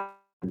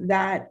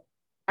that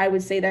I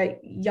would say that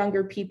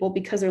younger people,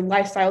 because their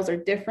lifestyles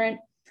are different,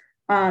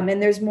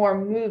 and there's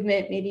more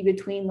movement maybe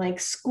between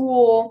like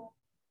school,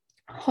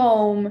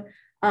 home,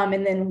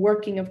 and then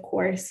working, of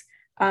course,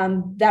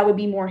 that would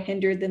be more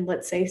hindered than,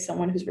 let's say,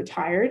 someone who's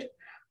retired.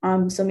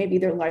 So maybe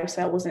their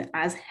lifestyle wasn't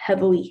as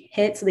heavily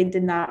hit, so they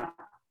did not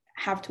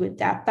have to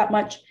adapt that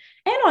much.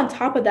 And on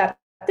top of that,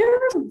 there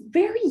are some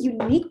very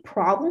unique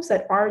problems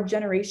that our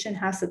generation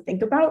has to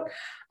think about.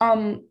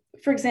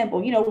 For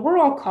example, you know, we're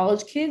all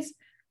college kids.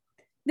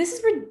 This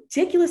is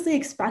ridiculously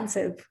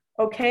expensive.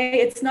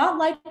 Okay. It's not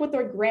like with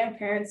our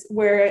grandparents,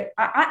 where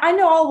I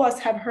know all of us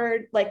have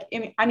heard, like,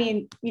 I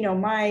mean, you know,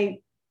 my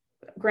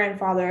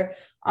grandfather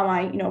on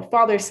my, you know,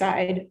 father's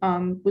side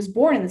was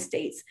born in the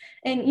States.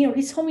 And, you know,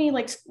 he's told me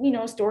like, you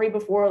know, a story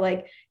before,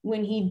 like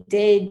when he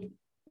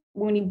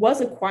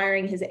was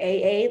acquiring his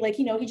AA, like,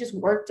 you know, he just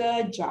worked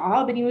a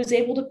job and he was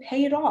able to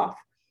pay it off.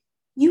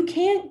 You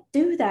can't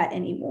do that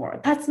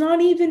anymore. That's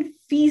not even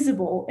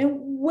feasible. And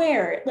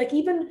where, like,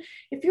 even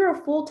if you're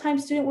a full-time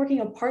student working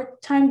a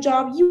part-time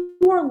job, you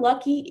are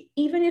lucky,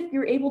 even if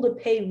you're able to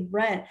pay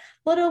rent,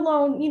 let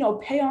alone, you know,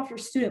 pay off your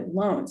student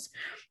loans.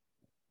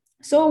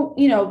 So,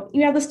 you know,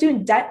 you have the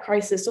student debt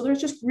crisis. So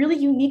there's just really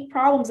unique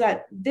problems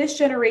that this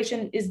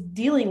generation is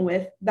dealing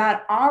with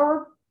that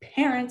our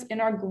parents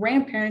and our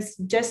grandparents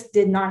just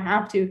did not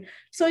have to.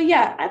 So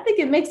yeah, I think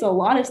it makes a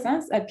lot of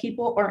sense that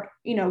people are,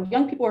 you know,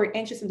 young people are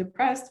anxious and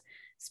depressed,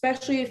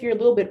 especially if you're a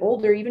little bit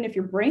older, even if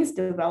your brains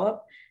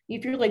develop.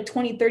 If you're like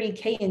 20,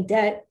 30K in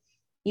debt,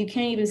 you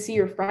can't even see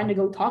your friend to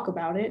go talk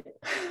about it.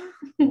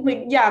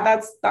 Like, yeah,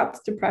 that's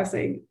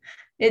depressing.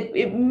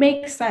 It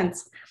makes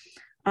sense.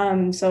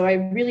 So I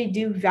really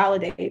do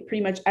validate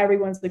pretty much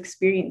everyone's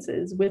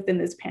experiences within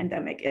this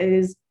pandemic. It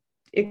is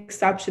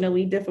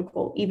exceptionally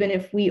difficult. Even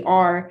if we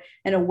are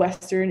in a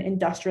Western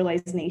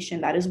industrialized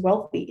nation that is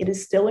wealthy, it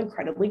is still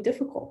incredibly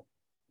difficult.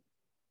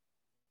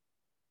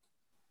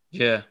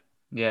 Yeah,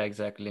 yeah,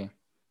 exactly.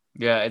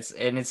 Yeah,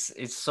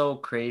 it's so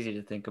crazy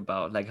to think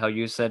about, like how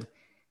you said,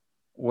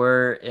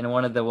 we're in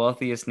one of the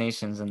wealthiest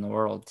nations in the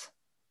world,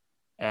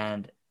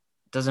 and it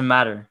doesn't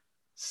matter.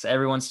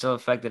 Everyone's still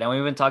affected, and we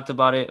even talked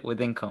about it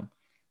with income.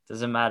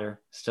 Doesn't matter,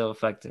 still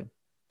affected,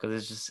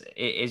 because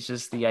it's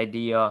just the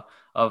idea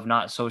of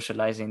not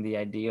socializing, the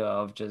idea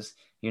of just,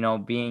 you know,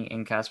 being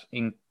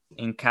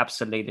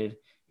encapsulated,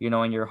 you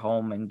know, in your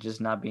home and just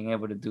not being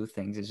able to do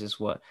things is just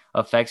what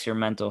affects your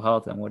mental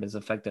health and what has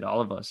affected all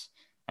of us,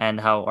 and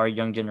how our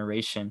young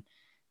generation,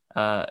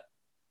 uh,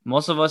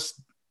 most of us,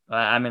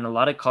 I mean, a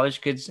lot of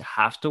college kids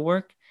have to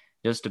work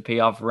just to pay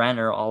off rent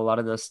or a lot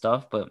of this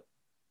stuff, but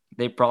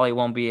they probably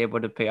won't be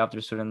able to pay off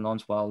their student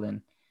loans while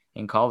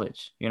in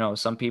college. You know,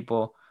 some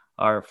people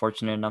are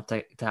fortunate enough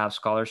to have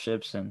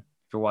scholarships, and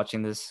if you're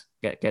watching this,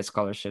 get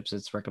scholarships.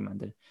 It's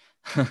recommended.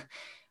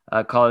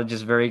 College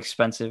is very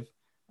expensive,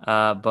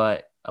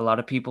 but a lot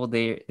of people,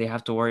 they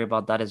have to worry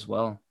about that as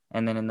well.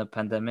 And then in the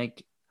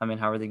pandemic, I mean,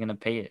 how are they going to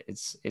pay it?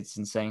 It's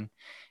insane.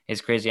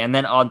 It's crazy. And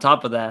then on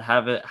top of that,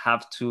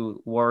 have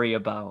to worry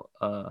about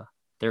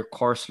their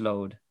course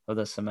load of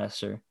the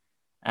semester.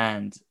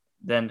 and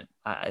then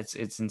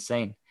it's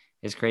insane.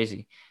 It's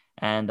crazy.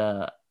 And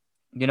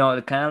you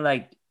know, kind of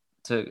like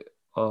to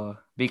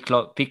be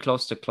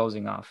close to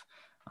closing off.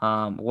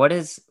 What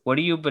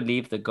do you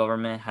believe the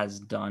government has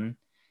done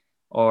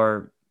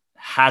or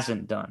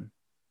hasn't done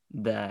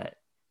that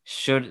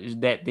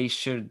they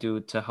should do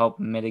to help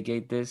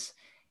mitigate this,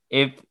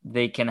 if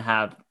they can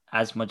have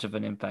as much of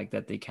an impact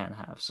that they can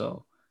have?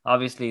 So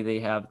obviously they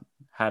have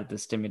had the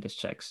stimulus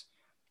checks,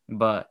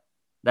 but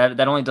that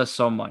only does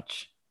so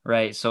much,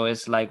 right? So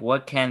it's like,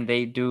 what can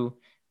they do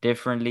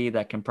differently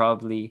that can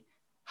probably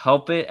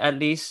help it at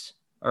least,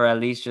 or at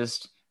least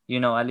just, you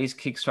know, at least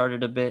kickstart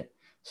it a bit,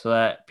 so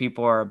that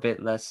people are a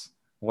bit less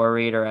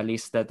worried, or at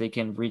least that they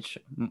can reach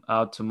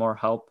out to more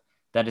help,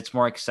 that it's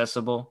more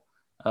accessible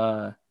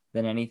than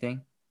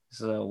anything.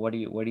 So what do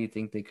you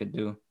think they could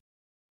do?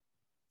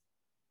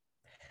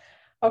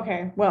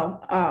 Okay,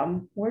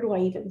 well, where do I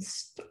even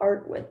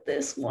start with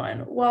this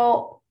one?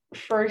 Well,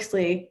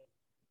 firstly,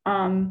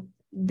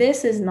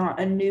 this is not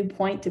a new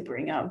point to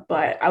bring up,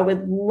 but I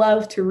would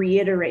love to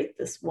reiterate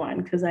this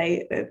one because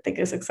I think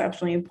it's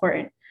exceptionally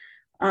important.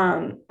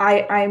 I'm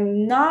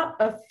not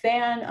a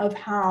fan of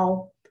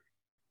how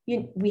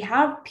we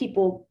have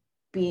people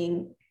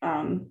being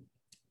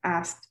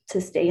asked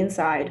to stay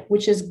inside,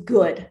 which is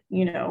good.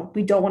 You know,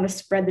 we don't want to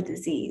spread the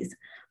disease,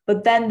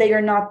 but then they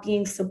are not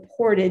being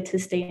supported to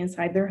stay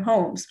inside their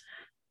homes.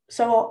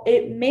 So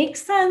it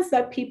makes sense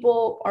that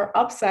people are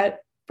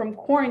upset from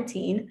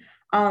quarantine,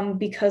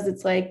 because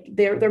it's like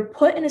they're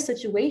put in a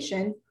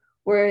situation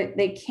where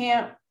they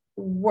can't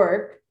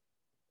work,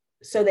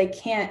 so they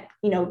can't,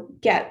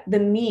 get the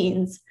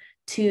means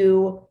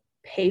to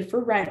pay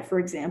for rent, for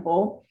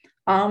example.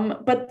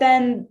 But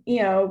then,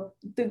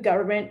 the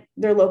government,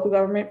 their local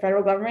government,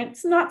 federal government,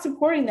 it's not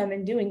supporting them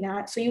in doing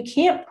that. So you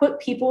can't put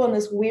people in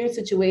this weird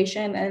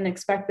situation and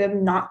expect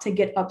them not to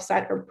get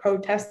upset or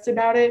protest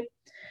about it.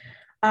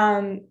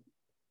 Um,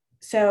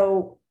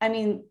 so, I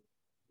mean,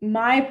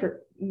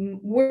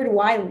 where do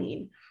I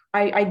lean?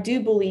 I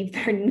do believe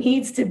there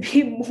needs to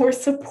be more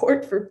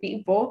support for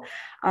people.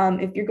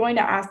 If you're going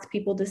to ask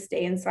people to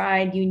stay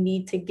inside, you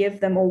need to give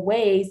them a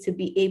way to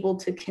be able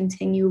to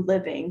continue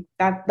living.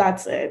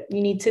 That's it.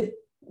 You need to,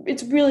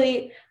 it's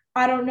really,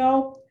 I don't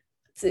know.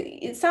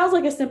 It sounds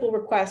like a simple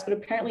request, but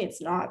apparently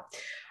it's not.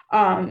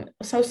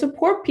 So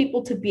support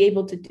people to be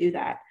able to do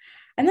that.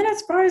 And then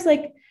as far as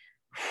like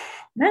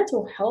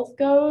mental health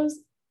goes,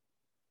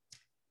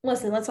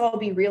 listen, let's all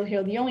be real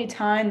here. The only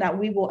time that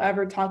we will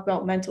ever talk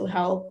about mental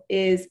health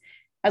is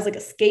as like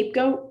a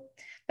scapegoat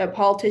that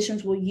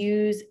politicians will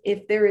use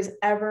if there is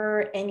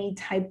ever any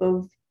type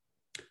of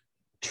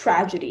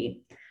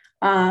tragedy.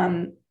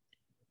 Then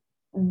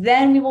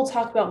we will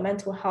talk about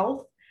mental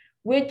health,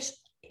 which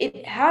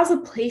it has a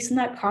place in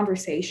that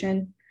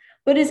conversation.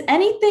 But is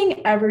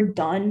anything ever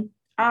done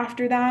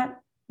after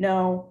that?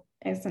 No,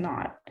 it's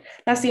not.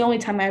 That's the only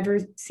time I've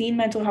ever seen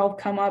mental health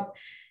come up.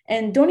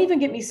 And don't even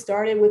get me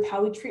started with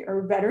how we treat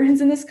our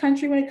veterans in this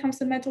country when it comes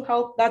to mental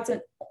health.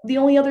 The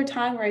only other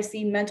time where I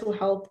see mental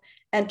health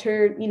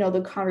enter,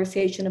 the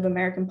conversation of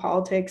American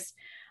politics.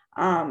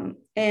 And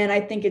I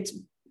think it's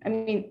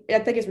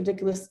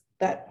ridiculous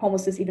that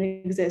homelessness even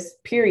exists,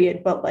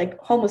 period. But like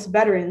homeless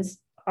veterans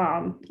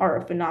are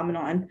a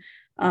phenomenon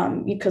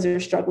because they're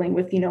struggling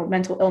with,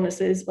 mental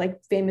illnesses,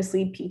 like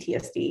famously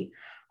PTSD.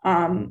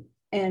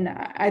 And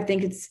I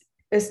think it's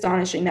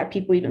astonishing that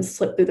people even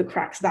slip through the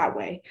cracks that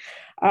way.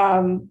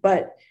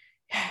 But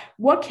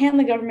what can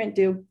the government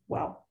do?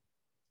 Well,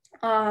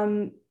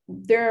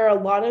 there are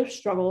a lot of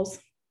struggles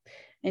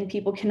and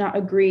people cannot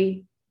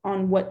agree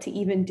on what to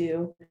even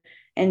do.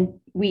 And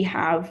we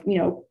have,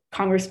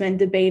 congressmen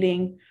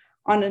debating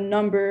on a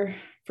number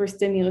for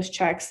stimulus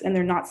checks, and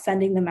they're not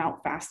sending them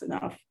out fast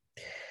enough.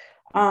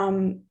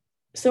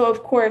 So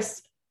of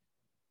course,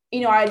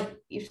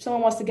 if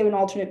someone wants to give an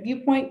alternate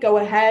viewpoint, go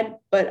ahead.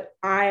 But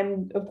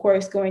I'm, of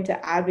course, going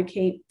to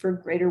advocate for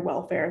greater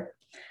welfare,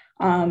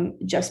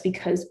 just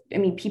because,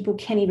 people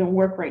can't even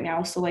work right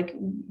now. So, like,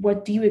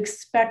 what do you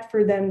expect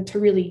for them to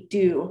really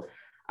do?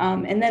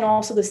 And then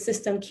also the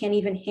system can't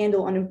even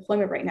handle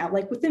unemployment right now.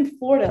 Like within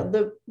Florida,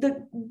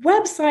 the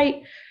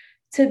website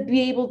to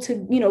be able to,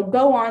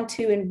 go on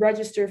to and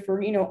register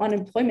for,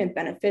 unemployment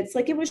benefits,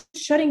 like it was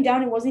shutting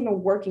down and wasn't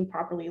even working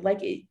properly.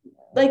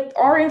 Like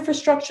our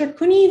infrastructure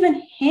couldn't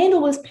even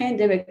handle this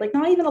pandemic, like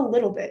not even a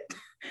little bit.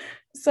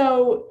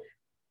 So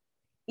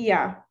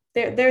yeah,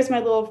 there's my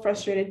little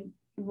frustrated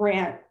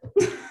rant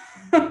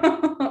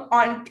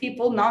on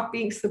people not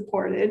being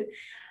supported.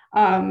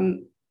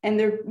 And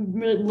they're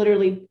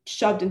literally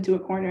shoved into a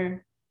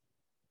corner.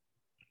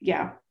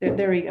 Yeah,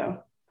 there we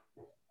go.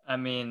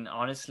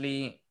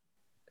 Honestly,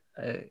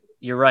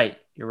 you're right.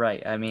 You're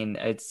right.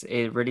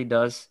 It really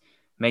does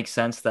make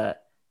sense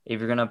that if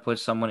you're gonna put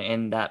someone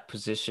in that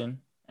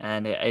position,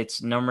 and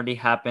it's normally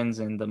happens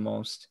in the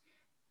most,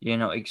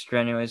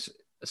 extraneous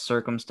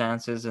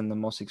circumstances and the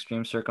most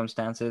extreme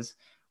circumstances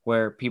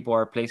where people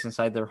are placed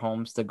inside their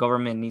homes, the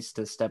government needs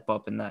to step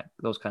up in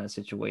those kind of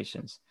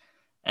situations.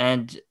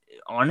 And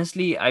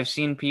honestly, I've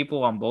seen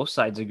people on both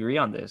sides agree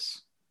on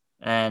this.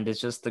 and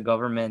it's just the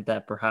government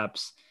that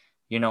perhaps,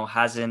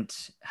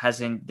 hasn't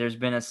there's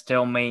been a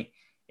stalemate,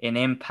 an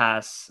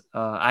impasse,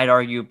 I'd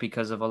argue,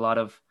 because of a lot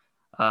of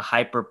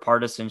hyper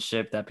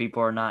partisanship, that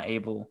people are not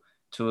able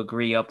to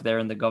agree up there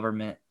in the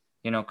government,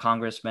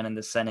 congressmen and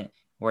the Senate,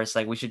 where it's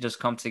like we should just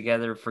come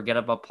together, forget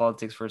about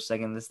politics for a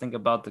second. Let's think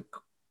about the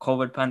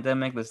COVID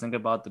pandemic. Let's think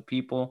about the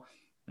people.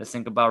 Let's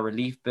think about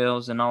relief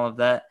bills and all of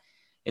that.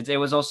 It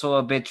was also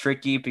a bit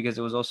tricky because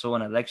it was also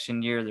an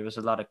election year. There was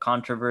a lot of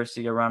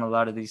controversy around a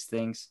lot of these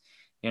things,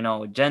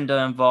 agenda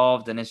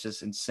involved, and it's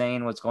just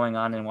insane what's going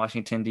on in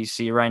Washington,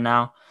 D.C. right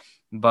now.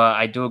 But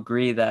I do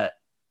agree that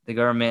the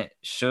government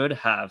should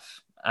have.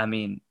 I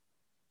mean,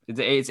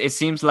 it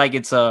seems like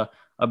it's a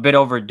bit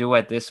overdue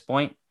at this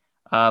point,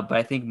 but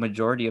I think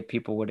majority of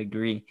people would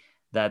agree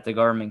that the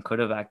government could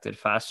have acted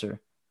faster,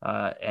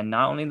 and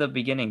not only in the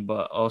beginning,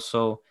 but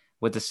also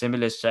with the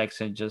stimulus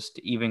checks and just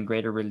even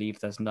greater relief.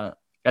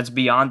 That's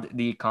beyond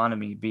the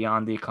economy,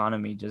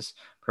 just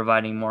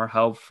providing more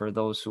help for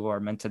those who are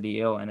mentally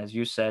ill, and as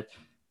you said,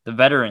 the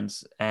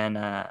veterans. And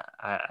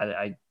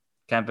I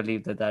can't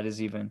believe that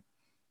is even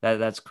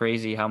that's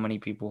crazy how many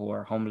people who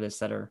are homeless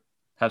that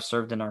have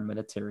served in our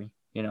military.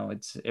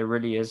 It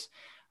really is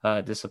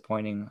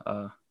disappointing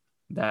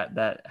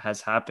that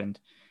has happened,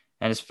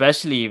 and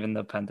especially even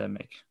the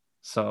pandemic.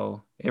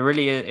 So it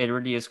really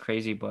is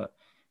crazy, but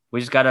we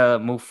just gotta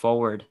move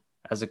forward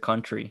as a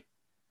country.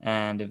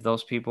 And if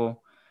those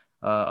people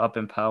up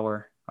in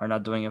power are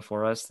not doing it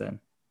for us, then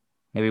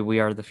maybe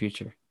we are the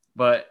future.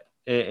 But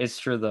it's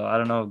true, though. I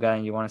don't know,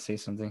 Gannon, you want to say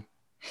something?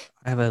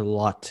 I have a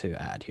lot to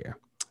add here.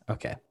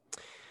 Okay.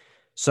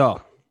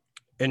 So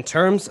in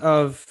terms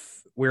of,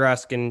 we're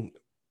asking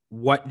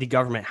what the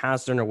government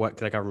has done or what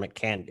the government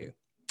can do.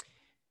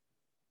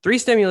 3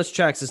 stimulus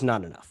checks is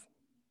not enough.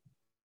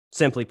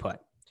 Simply put,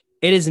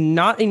 it is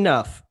not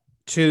enough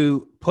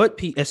to put,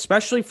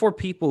 especially for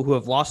people who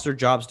have lost their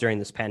jobs during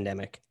this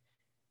pandemic,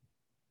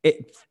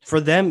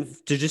 for them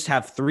to just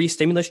have 3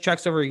 stimulus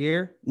checks over a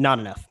year, not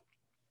enough.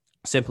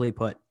 Simply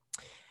put.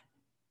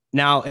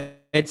 Now,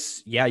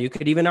 you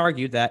could even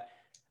argue that,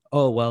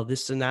 oh, well,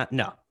 this and that.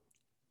 No,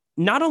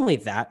 not only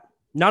that,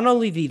 not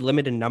only the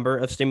limited number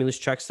of stimulus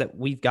checks that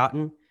we've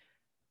gotten,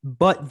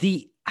 but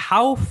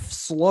how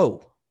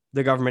slow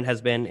the government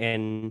has been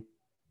in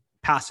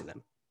passing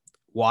them.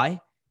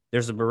 Why?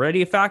 There's a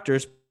variety of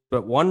factors,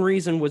 but one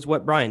reason was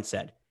what Brian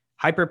said: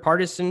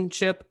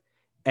 hyperpartisanship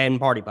and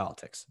party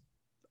politics.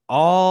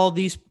 All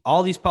these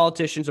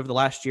politicians over the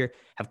last year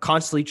have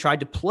constantly tried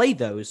to play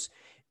those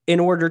in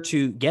order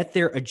to get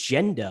their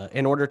agenda,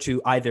 in order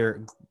to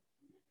either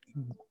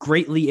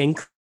greatly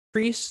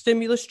increase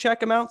stimulus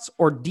check amounts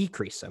or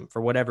decrease them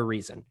for whatever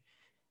reason.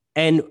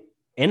 And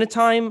in a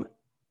time,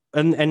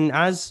 and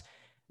as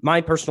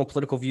my personal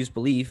political views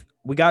believe,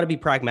 we got to be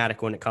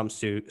pragmatic when it comes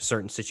to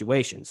certain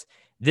situations.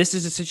 This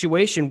is a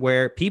situation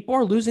where people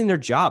are losing their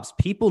jobs.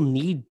 People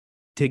need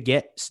to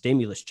get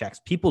stimulus checks.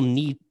 People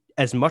need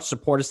as much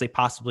support as they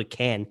possibly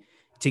can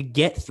to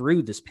get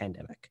through this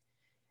pandemic.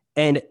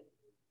 And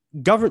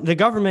the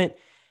government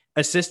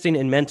assisting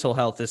in mental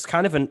health is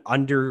kind of an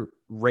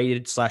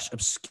underrated /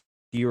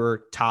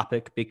 obscure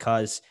topic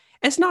because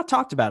it's not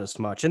talked about as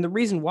much. And the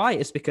reason why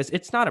is because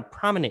it's not a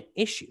prominent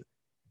issue,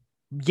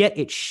 yet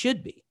it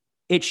should be.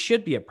 It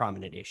should be a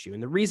prominent issue.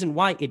 And the reason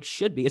why it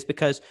should be is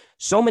because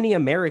so many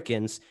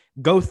Americans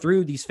go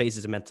through these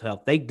phases of mental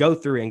health. They go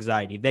through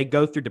anxiety. They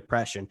go through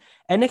depression.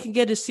 And it can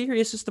get as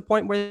serious as the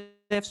point where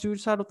they have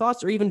suicidal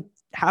thoughts or even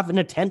have an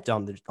attempt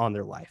on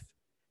their life.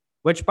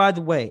 Which, by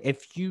the way,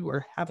 if you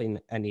are having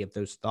any of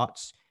those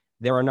thoughts,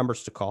 there are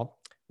numbers to call.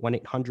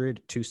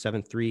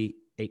 1-800-273-8255.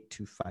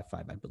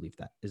 I believe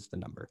that is the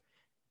number.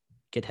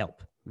 Get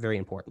help. Very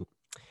important.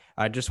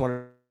 I just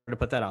wanted to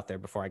put that out there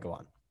before I go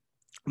on.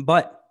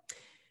 But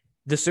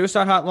the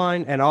suicide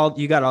hotline and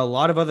you got a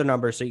lot of other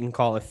numbers so you can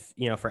call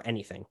for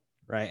anything,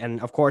 right? And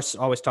of course,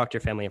 always talk to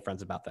your family and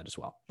friends about that as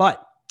well.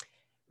 But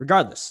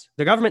regardless,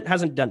 the government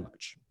hasn't done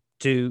much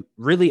to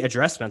really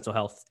address mental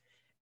health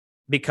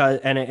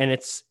because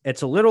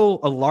it's a little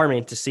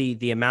alarming to see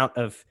the amount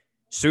of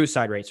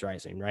suicide rates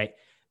rising, right?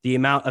 The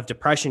amount of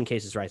depression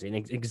cases rising,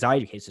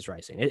 anxiety cases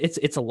rising.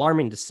 It's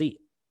alarming to see,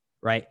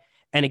 right?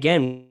 And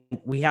again,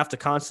 we have to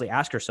constantly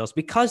ask ourselves,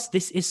 because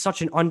this is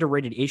such an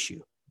underrated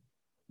issue,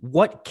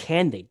 what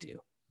can they do?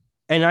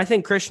 And I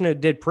think Krishna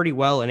did pretty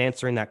well in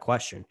answering that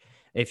question,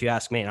 if you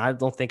ask me. And I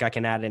don't think I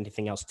can add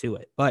anything else to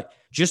it. But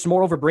just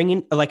moreover,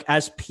 bringing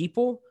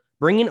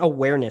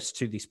awareness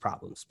to these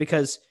problems,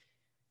 because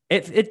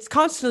it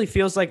constantly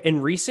feels like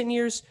in recent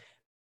years,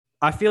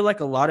 I feel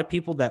like a lot of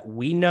people that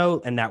we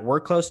know and that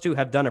we're close to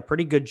have done a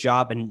pretty good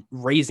job in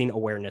raising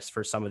awareness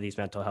for some of these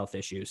mental health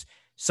issues,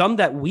 some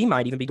that we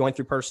might even be going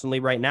through personally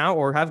right now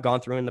or have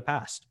gone through in the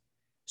past.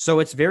 So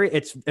it's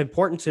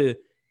important to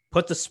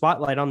put the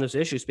spotlight on those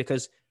issues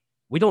because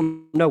we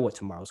don't know what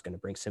tomorrow's going to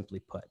bring, simply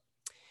put.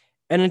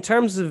 And in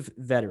terms of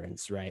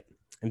veterans, right,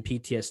 and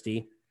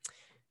PTSD,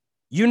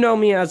 you know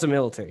me as a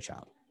military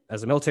child,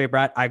 as a military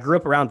brat. I grew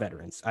up around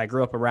veterans. I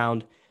grew up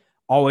around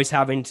always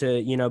having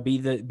to, be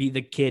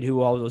the kid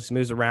who always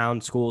moves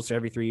around schools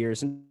every 3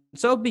 years. And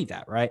so be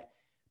that, right?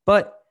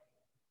 But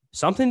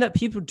something that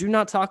people do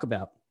not talk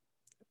about,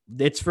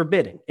 it's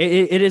forbidden.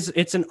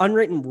 It's an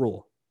unwritten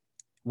rule.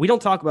 We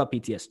don't talk about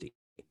PTSD.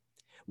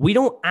 We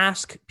don't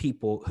ask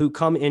people who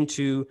come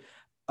into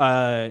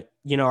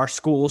our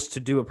schools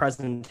to do a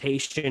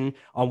presentation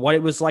on what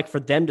it was like for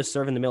them to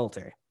serve in the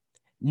military.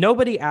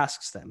 Nobody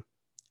asks them,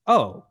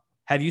 oh,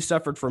 have you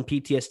suffered from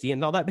PTSD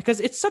and all that?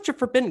 Because it's such a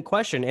forbidden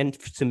question. And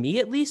to me,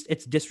 at least,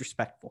 it's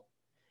disrespectful.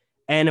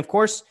 And of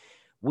course,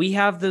 we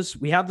have those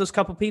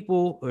couple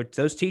people, or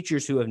those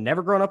teachers who have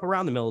never grown up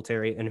around the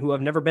military and who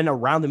have never been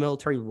around the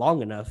military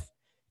long enough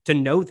to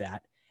know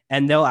that.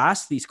 And they'll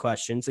ask these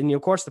questions. And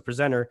of course, the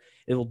presenter,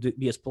 it will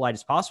be as polite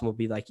as possible,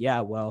 be like,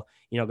 yeah, well,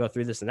 go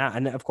through this and that.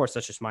 And of course,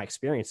 that's just my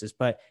experiences.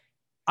 But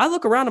I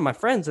look around at my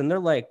friends and they're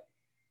like,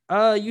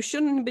 you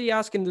shouldn't be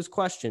asking those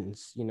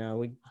questions.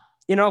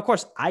 Of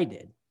course I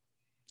did.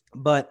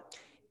 But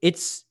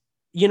it's,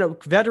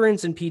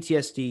 veterans and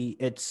PTSD,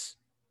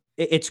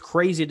 it's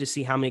crazy to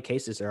see how many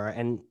cases there are.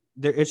 And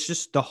it's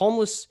just the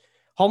homeless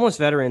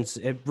veterans.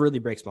 It really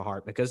breaks my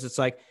heart because it's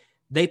like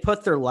they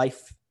put their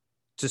life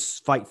to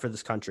fight for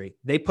this country.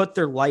 They put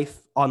their life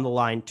on the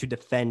line to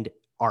defend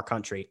our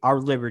country, our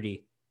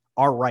liberty,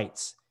 our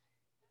rights.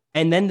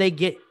 And then they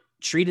get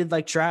treated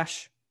like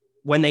trash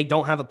when they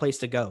don't have a place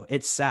to go.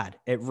 It's sad.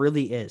 It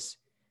really is.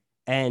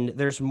 And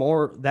there's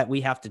more that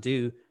we have to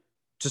do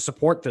to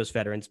support those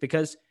veterans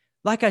because,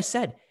 like I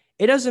said,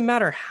 it doesn't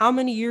matter how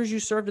many years you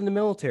served in the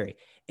military.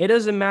 It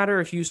doesn't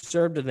matter if you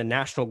served in the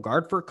National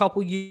Guard for a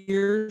couple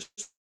years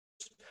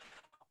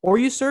or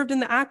you served in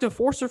the active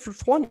forces for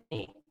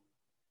 20.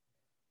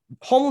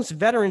 Homeless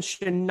veterans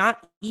should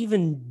not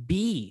even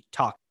be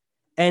talked.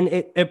 And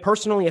it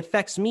personally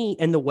affects me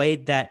in the way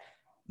that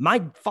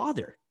my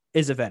father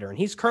is a veteran.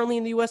 He's currently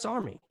in the U.S.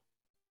 Army.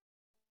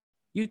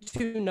 You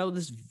two know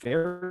this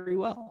very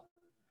well.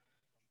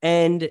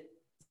 And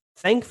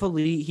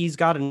thankfully, he's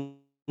got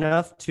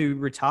enough to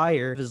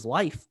retire his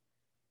life.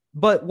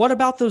 But what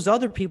about those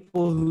other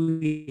people who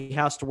he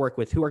has to work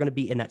with who are going to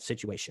be in that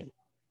situation,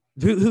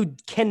 who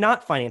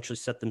cannot financially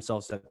set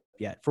themselves up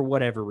yet for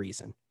whatever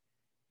reason?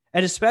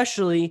 And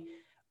especially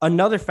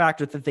another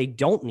factor that they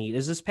don't need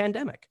is this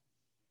pandemic.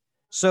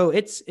 So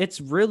it's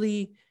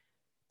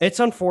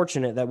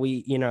unfortunate that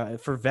we,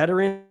 for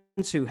veterans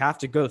who have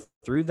to go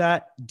through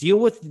that, deal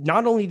with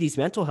not only these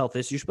mental health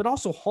issues, but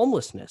also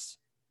homelessness.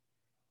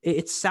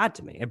 It's sad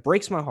to me. It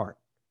breaks my heart.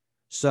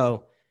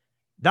 So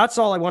that's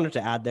all I wanted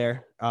to add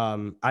there.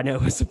 I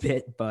know it's a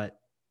bit, but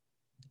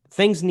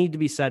things need to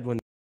be said when.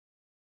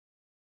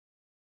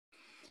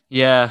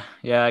 Yeah,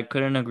 I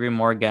couldn't agree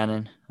more,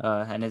 Gannon.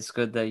 And it's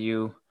good that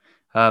you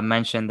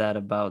mentioned that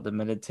about the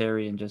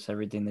military and just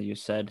everything that you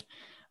said.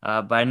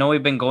 But I know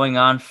we've been going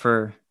on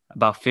for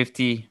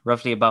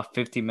roughly about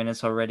 50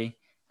 minutes already.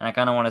 And I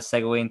kind of want to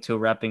segue into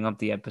wrapping up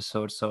the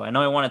episode. So I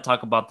know I want to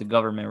talk about the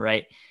government,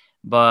 right?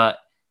 But,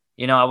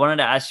 I wanted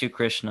to ask you,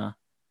 Krishna,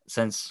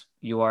 since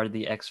you are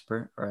the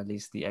expert, or at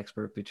least the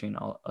expert between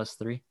us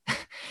three.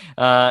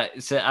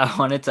 So I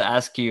wanted to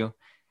ask you,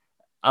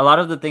 a lot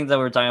of the things that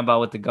we're talking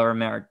about with the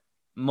government are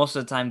most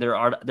of the time they're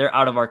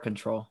out of our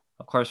control.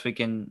 Of course, we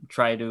can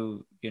try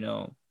to,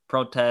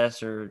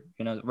 protest or,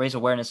 raise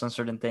awareness on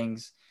certain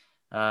things,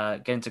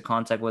 get into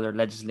contact with our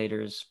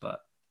legislators, but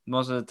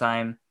most of the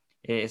time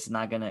it's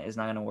not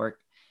gonna work.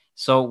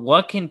 So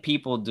what can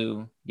people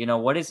do?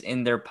 What is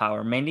in their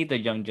power? Mainly the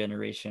young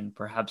generation,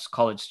 perhaps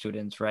college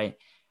students, right?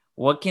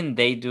 What can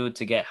they do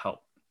to get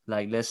help?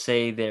 Like, let's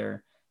say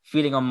they're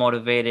feeling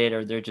unmotivated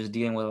or they're just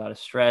dealing with a lot of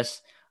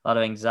stress, a lot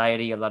of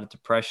anxiety, a lot of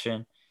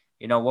depression.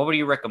 What would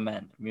you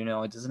recommend?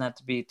 It doesn't have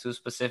to be too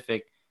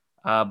specific,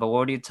 but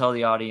what do you tell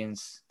the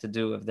audience to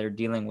do if they're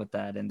dealing with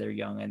that and they're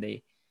young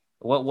and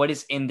what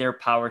is in their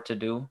power to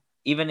do,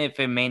 even if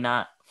it may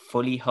not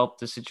fully help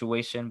the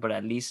situation, but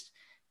at least,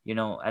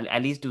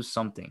 at least do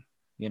something,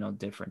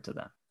 different to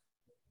them.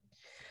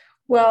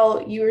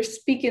 Well, you were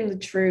speaking the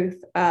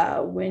truth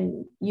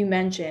when you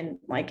mentioned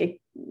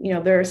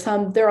there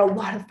are a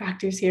lot of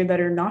factors here that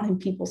are not in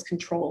people's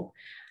control.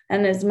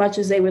 And as much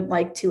as they would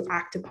like to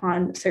act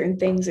upon certain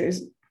things,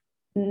 there's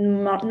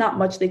not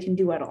much they can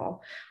do at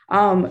all.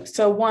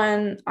 So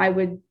one, I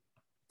would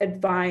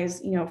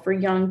advise, for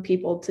young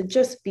people to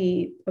just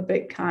be a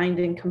bit kind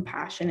and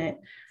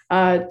compassionate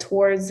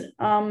towards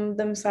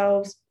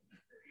themselves,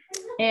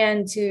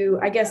 and to,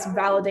 I guess,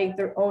 validate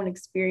their own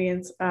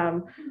experience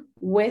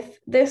with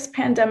this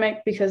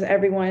pandemic, because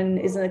everyone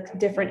is in a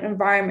different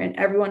environment.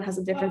 Everyone has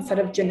a different set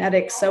of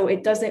genetics. So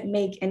it doesn't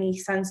make any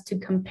sense to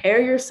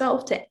compare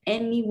yourself to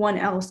anyone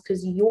else,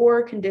 because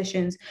your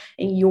conditions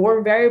and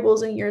your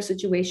variables in your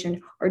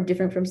situation are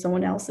different from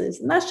someone else's.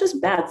 And that's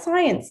just bad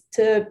science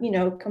to,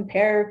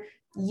 compare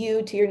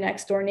you to your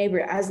next door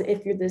neighbor as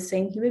if you're the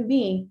same human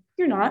being.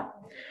 You're not.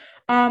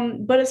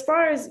 But as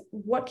far as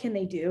what can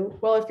they do?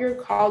 Well, if you're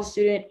a college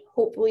student,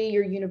 hopefully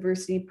your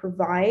university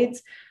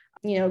provides,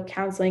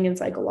 counseling and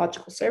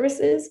psychological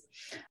services.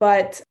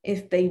 But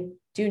if they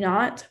do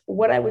not.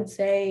 What I would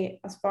say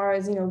as far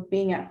as,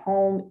 being at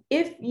home,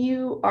 if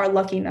you are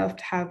lucky enough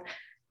to have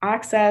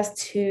access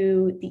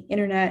to the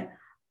internet,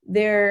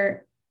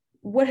 there,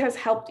 what has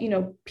helped,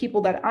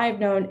 people that I've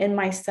known and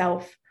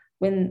myself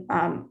when,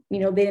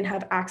 they didn't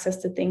have access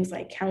to things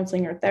like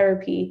counseling or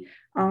therapy,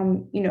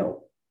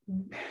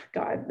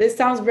 God, this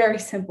sounds very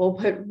simple,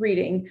 but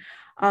reading,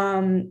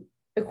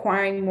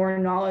 acquiring more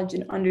knowledge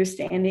and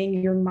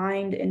understanding your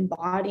mind and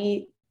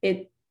body,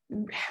 it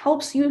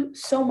helps you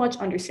so much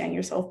understand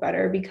yourself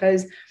better,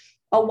 because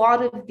a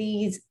lot of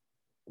these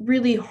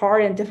really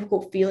hard and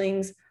difficult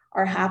feelings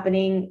are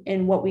happening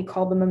in what we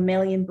call the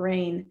mammalian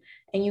brain,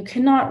 and you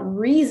cannot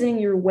reason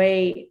your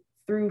way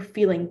through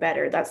feeling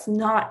better. That's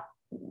not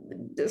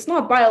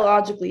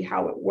biologically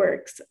how it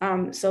works.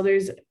 So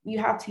you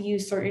have to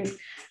use certain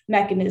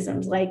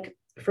mechanisms, like,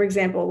 for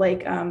example,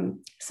 like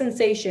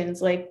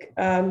sensations, like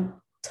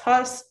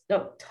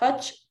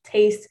touch,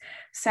 taste,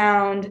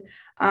 sound,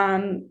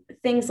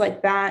 things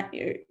like that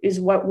is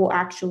what will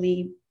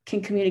actually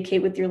can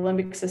communicate with your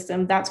limbic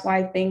system. That's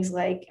why things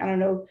like, I don't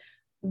know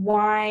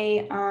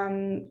why,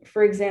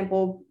 for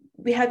example,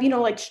 we have,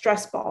 like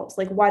stress balls.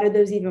 Like, why do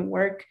those even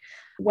work?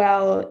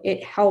 Well,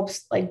 it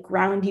helps like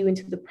ground you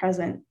into the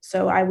present.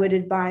 So I would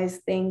advise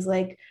things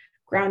like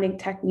grounding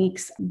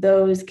techniques.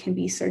 Those can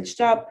be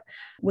searched up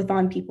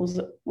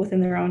within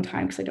their own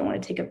time, because I don't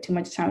want to take up too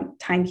much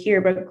time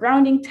here. But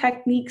grounding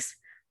techniques,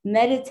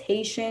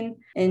 meditation,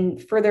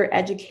 and further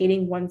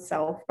educating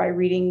oneself by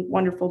reading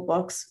wonderful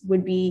books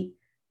would be,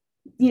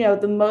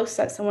 the most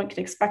that someone could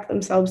expect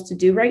themselves to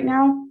do right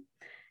now.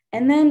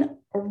 And then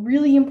a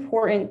really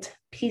important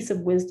piece of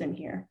wisdom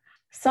here.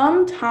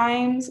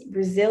 Sometimes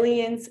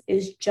resilience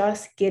is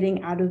just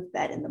getting out of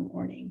bed in the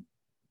morning.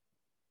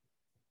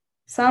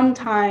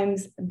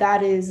 Sometimes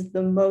that is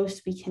the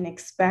most we can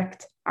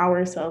expect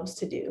ourselves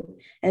to do,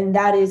 and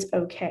that is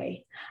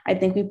okay. I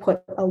think we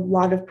put a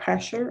lot of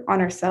pressure on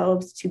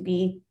ourselves to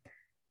be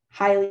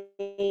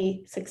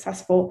highly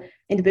successful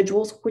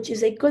individuals, which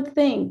is a good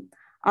thing,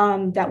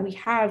 that we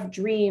have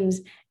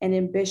dreams and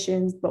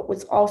ambitions. But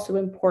what's also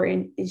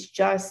important is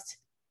just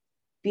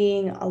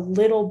being a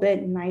little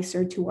bit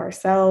nicer to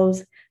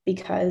ourselves,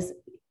 because,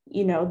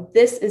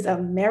 this is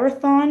a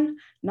marathon,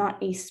 not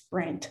a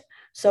sprint.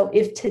 So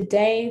if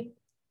today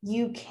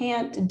you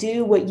can't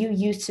do what you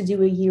used to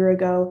do a year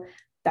ago,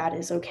 that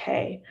is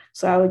okay.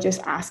 So I would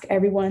just ask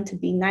everyone to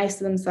be nice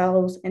to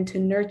themselves and to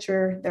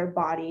nurture their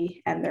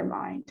body and their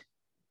mind.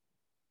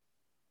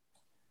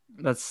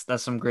 That's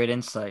some great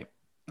insight.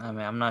 I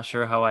mean, I'm not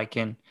sure how I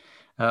can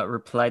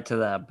reply to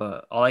that,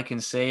 but all I can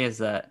say is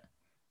that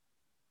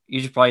you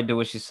should probably do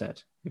what she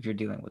said if you're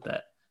dealing with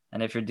that.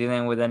 And if you're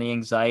dealing with any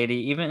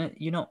anxiety, even,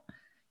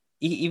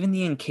 even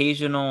the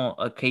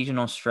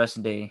occasional stress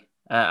day,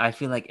 I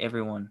feel like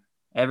everyone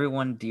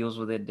deals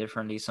with it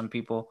differently. Some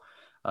people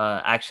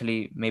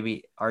actually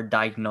maybe are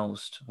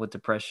diagnosed with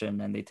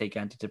depression and they take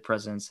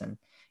antidepressants, and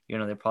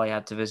they probably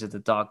have to visit the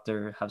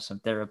doctor, have some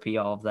therapy,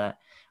 all of that.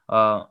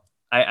 Uh,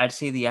 I'd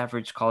say the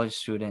average college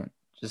student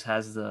just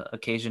has the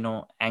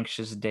occasional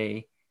anxious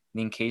day,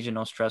 the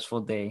occasional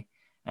stressful day,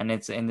 and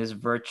it's in this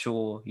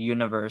virtual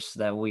universe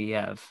that we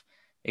have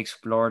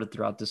explored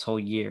throughout this whole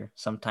year.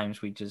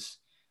 Sometimes we feel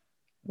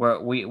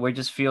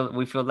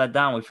let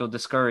down, we feel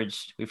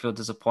discouraged, we feel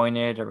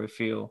disappointed, or we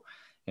feel,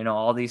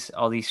 all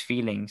these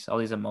feelings, all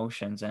these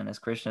emotions. And as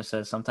Krishna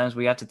says, sometimes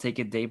we have to take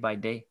it day by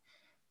day.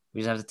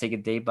 We just have to take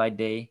it day by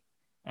day.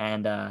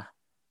 And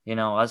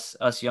us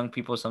young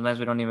people, sometimes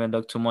we don't even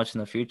look too much in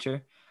the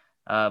future.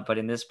 But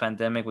in this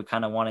pandemic, we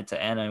kind of want it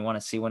to end and we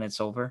want to see when it's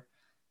over.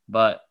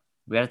 But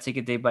we got to take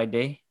it day by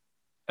day.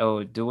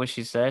 Oh, do what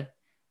she said.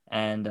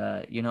 And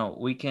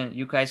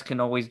you guys can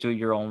always do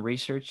your own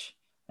research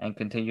and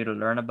continue to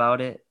learn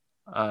about it.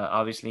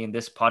 Obviously, in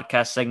this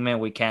podcast segment,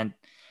 we can't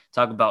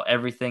talk about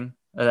everything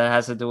that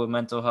has to do with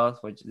mental health,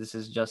 which this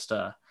is just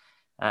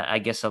I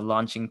guess, a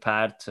launching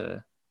pad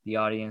to the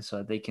audience so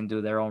that they can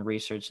do their own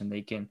research and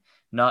they can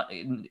not,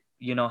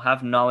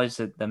 have knowledge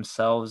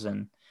themselves,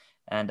 and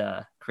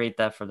create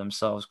that for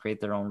themselves,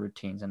 create their own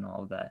routines and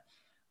all of that.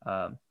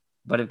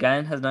 But if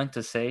Gannon has nothing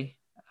to say,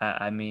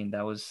 I mean,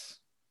 that was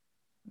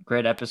a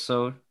great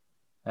episode.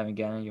 Having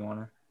Gannon, you want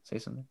to say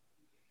something?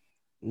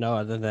 No,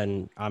 other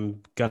than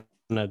I'm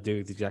gonna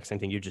do the exact same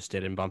thing you just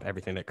did and bump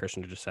everything that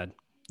Krishna just said.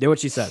 Do what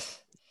she says.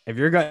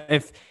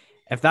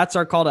 If that's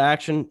our call to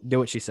action, do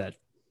what she said.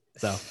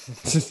 So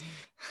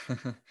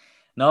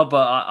No,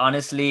 but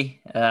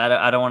honestly,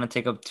 I don't want to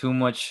take up too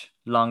much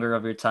longer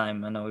of your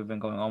time. I know we've been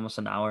going almost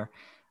an hour,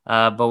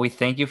 but we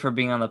thank you for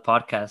being on the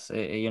podcast.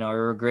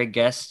 You're a great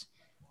guest,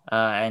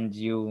 and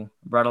you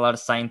brought a lot of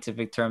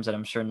scientific terms that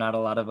I'm sure not a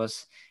lot of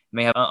us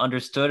may have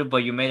understood, but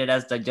you made it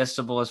as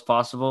digestible as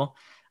possible.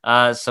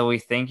 So we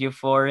thank you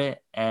for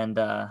it. And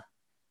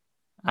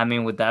I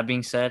mean, with that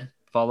being said,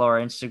 follow our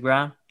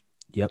Instagram.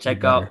 yep, you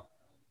Check better. out,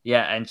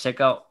 yeah, and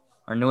check out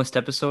our newest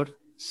episode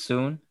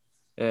soon.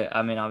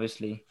 I mean,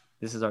 obviously,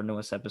 this is our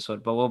newest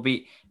episode, but we'll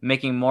be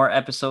making more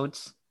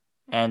episodes,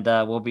 and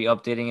we'll be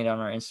updating it on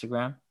our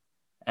Instagram.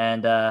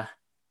 And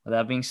with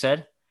that being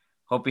said,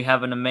 Hope you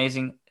have an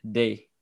amazing day.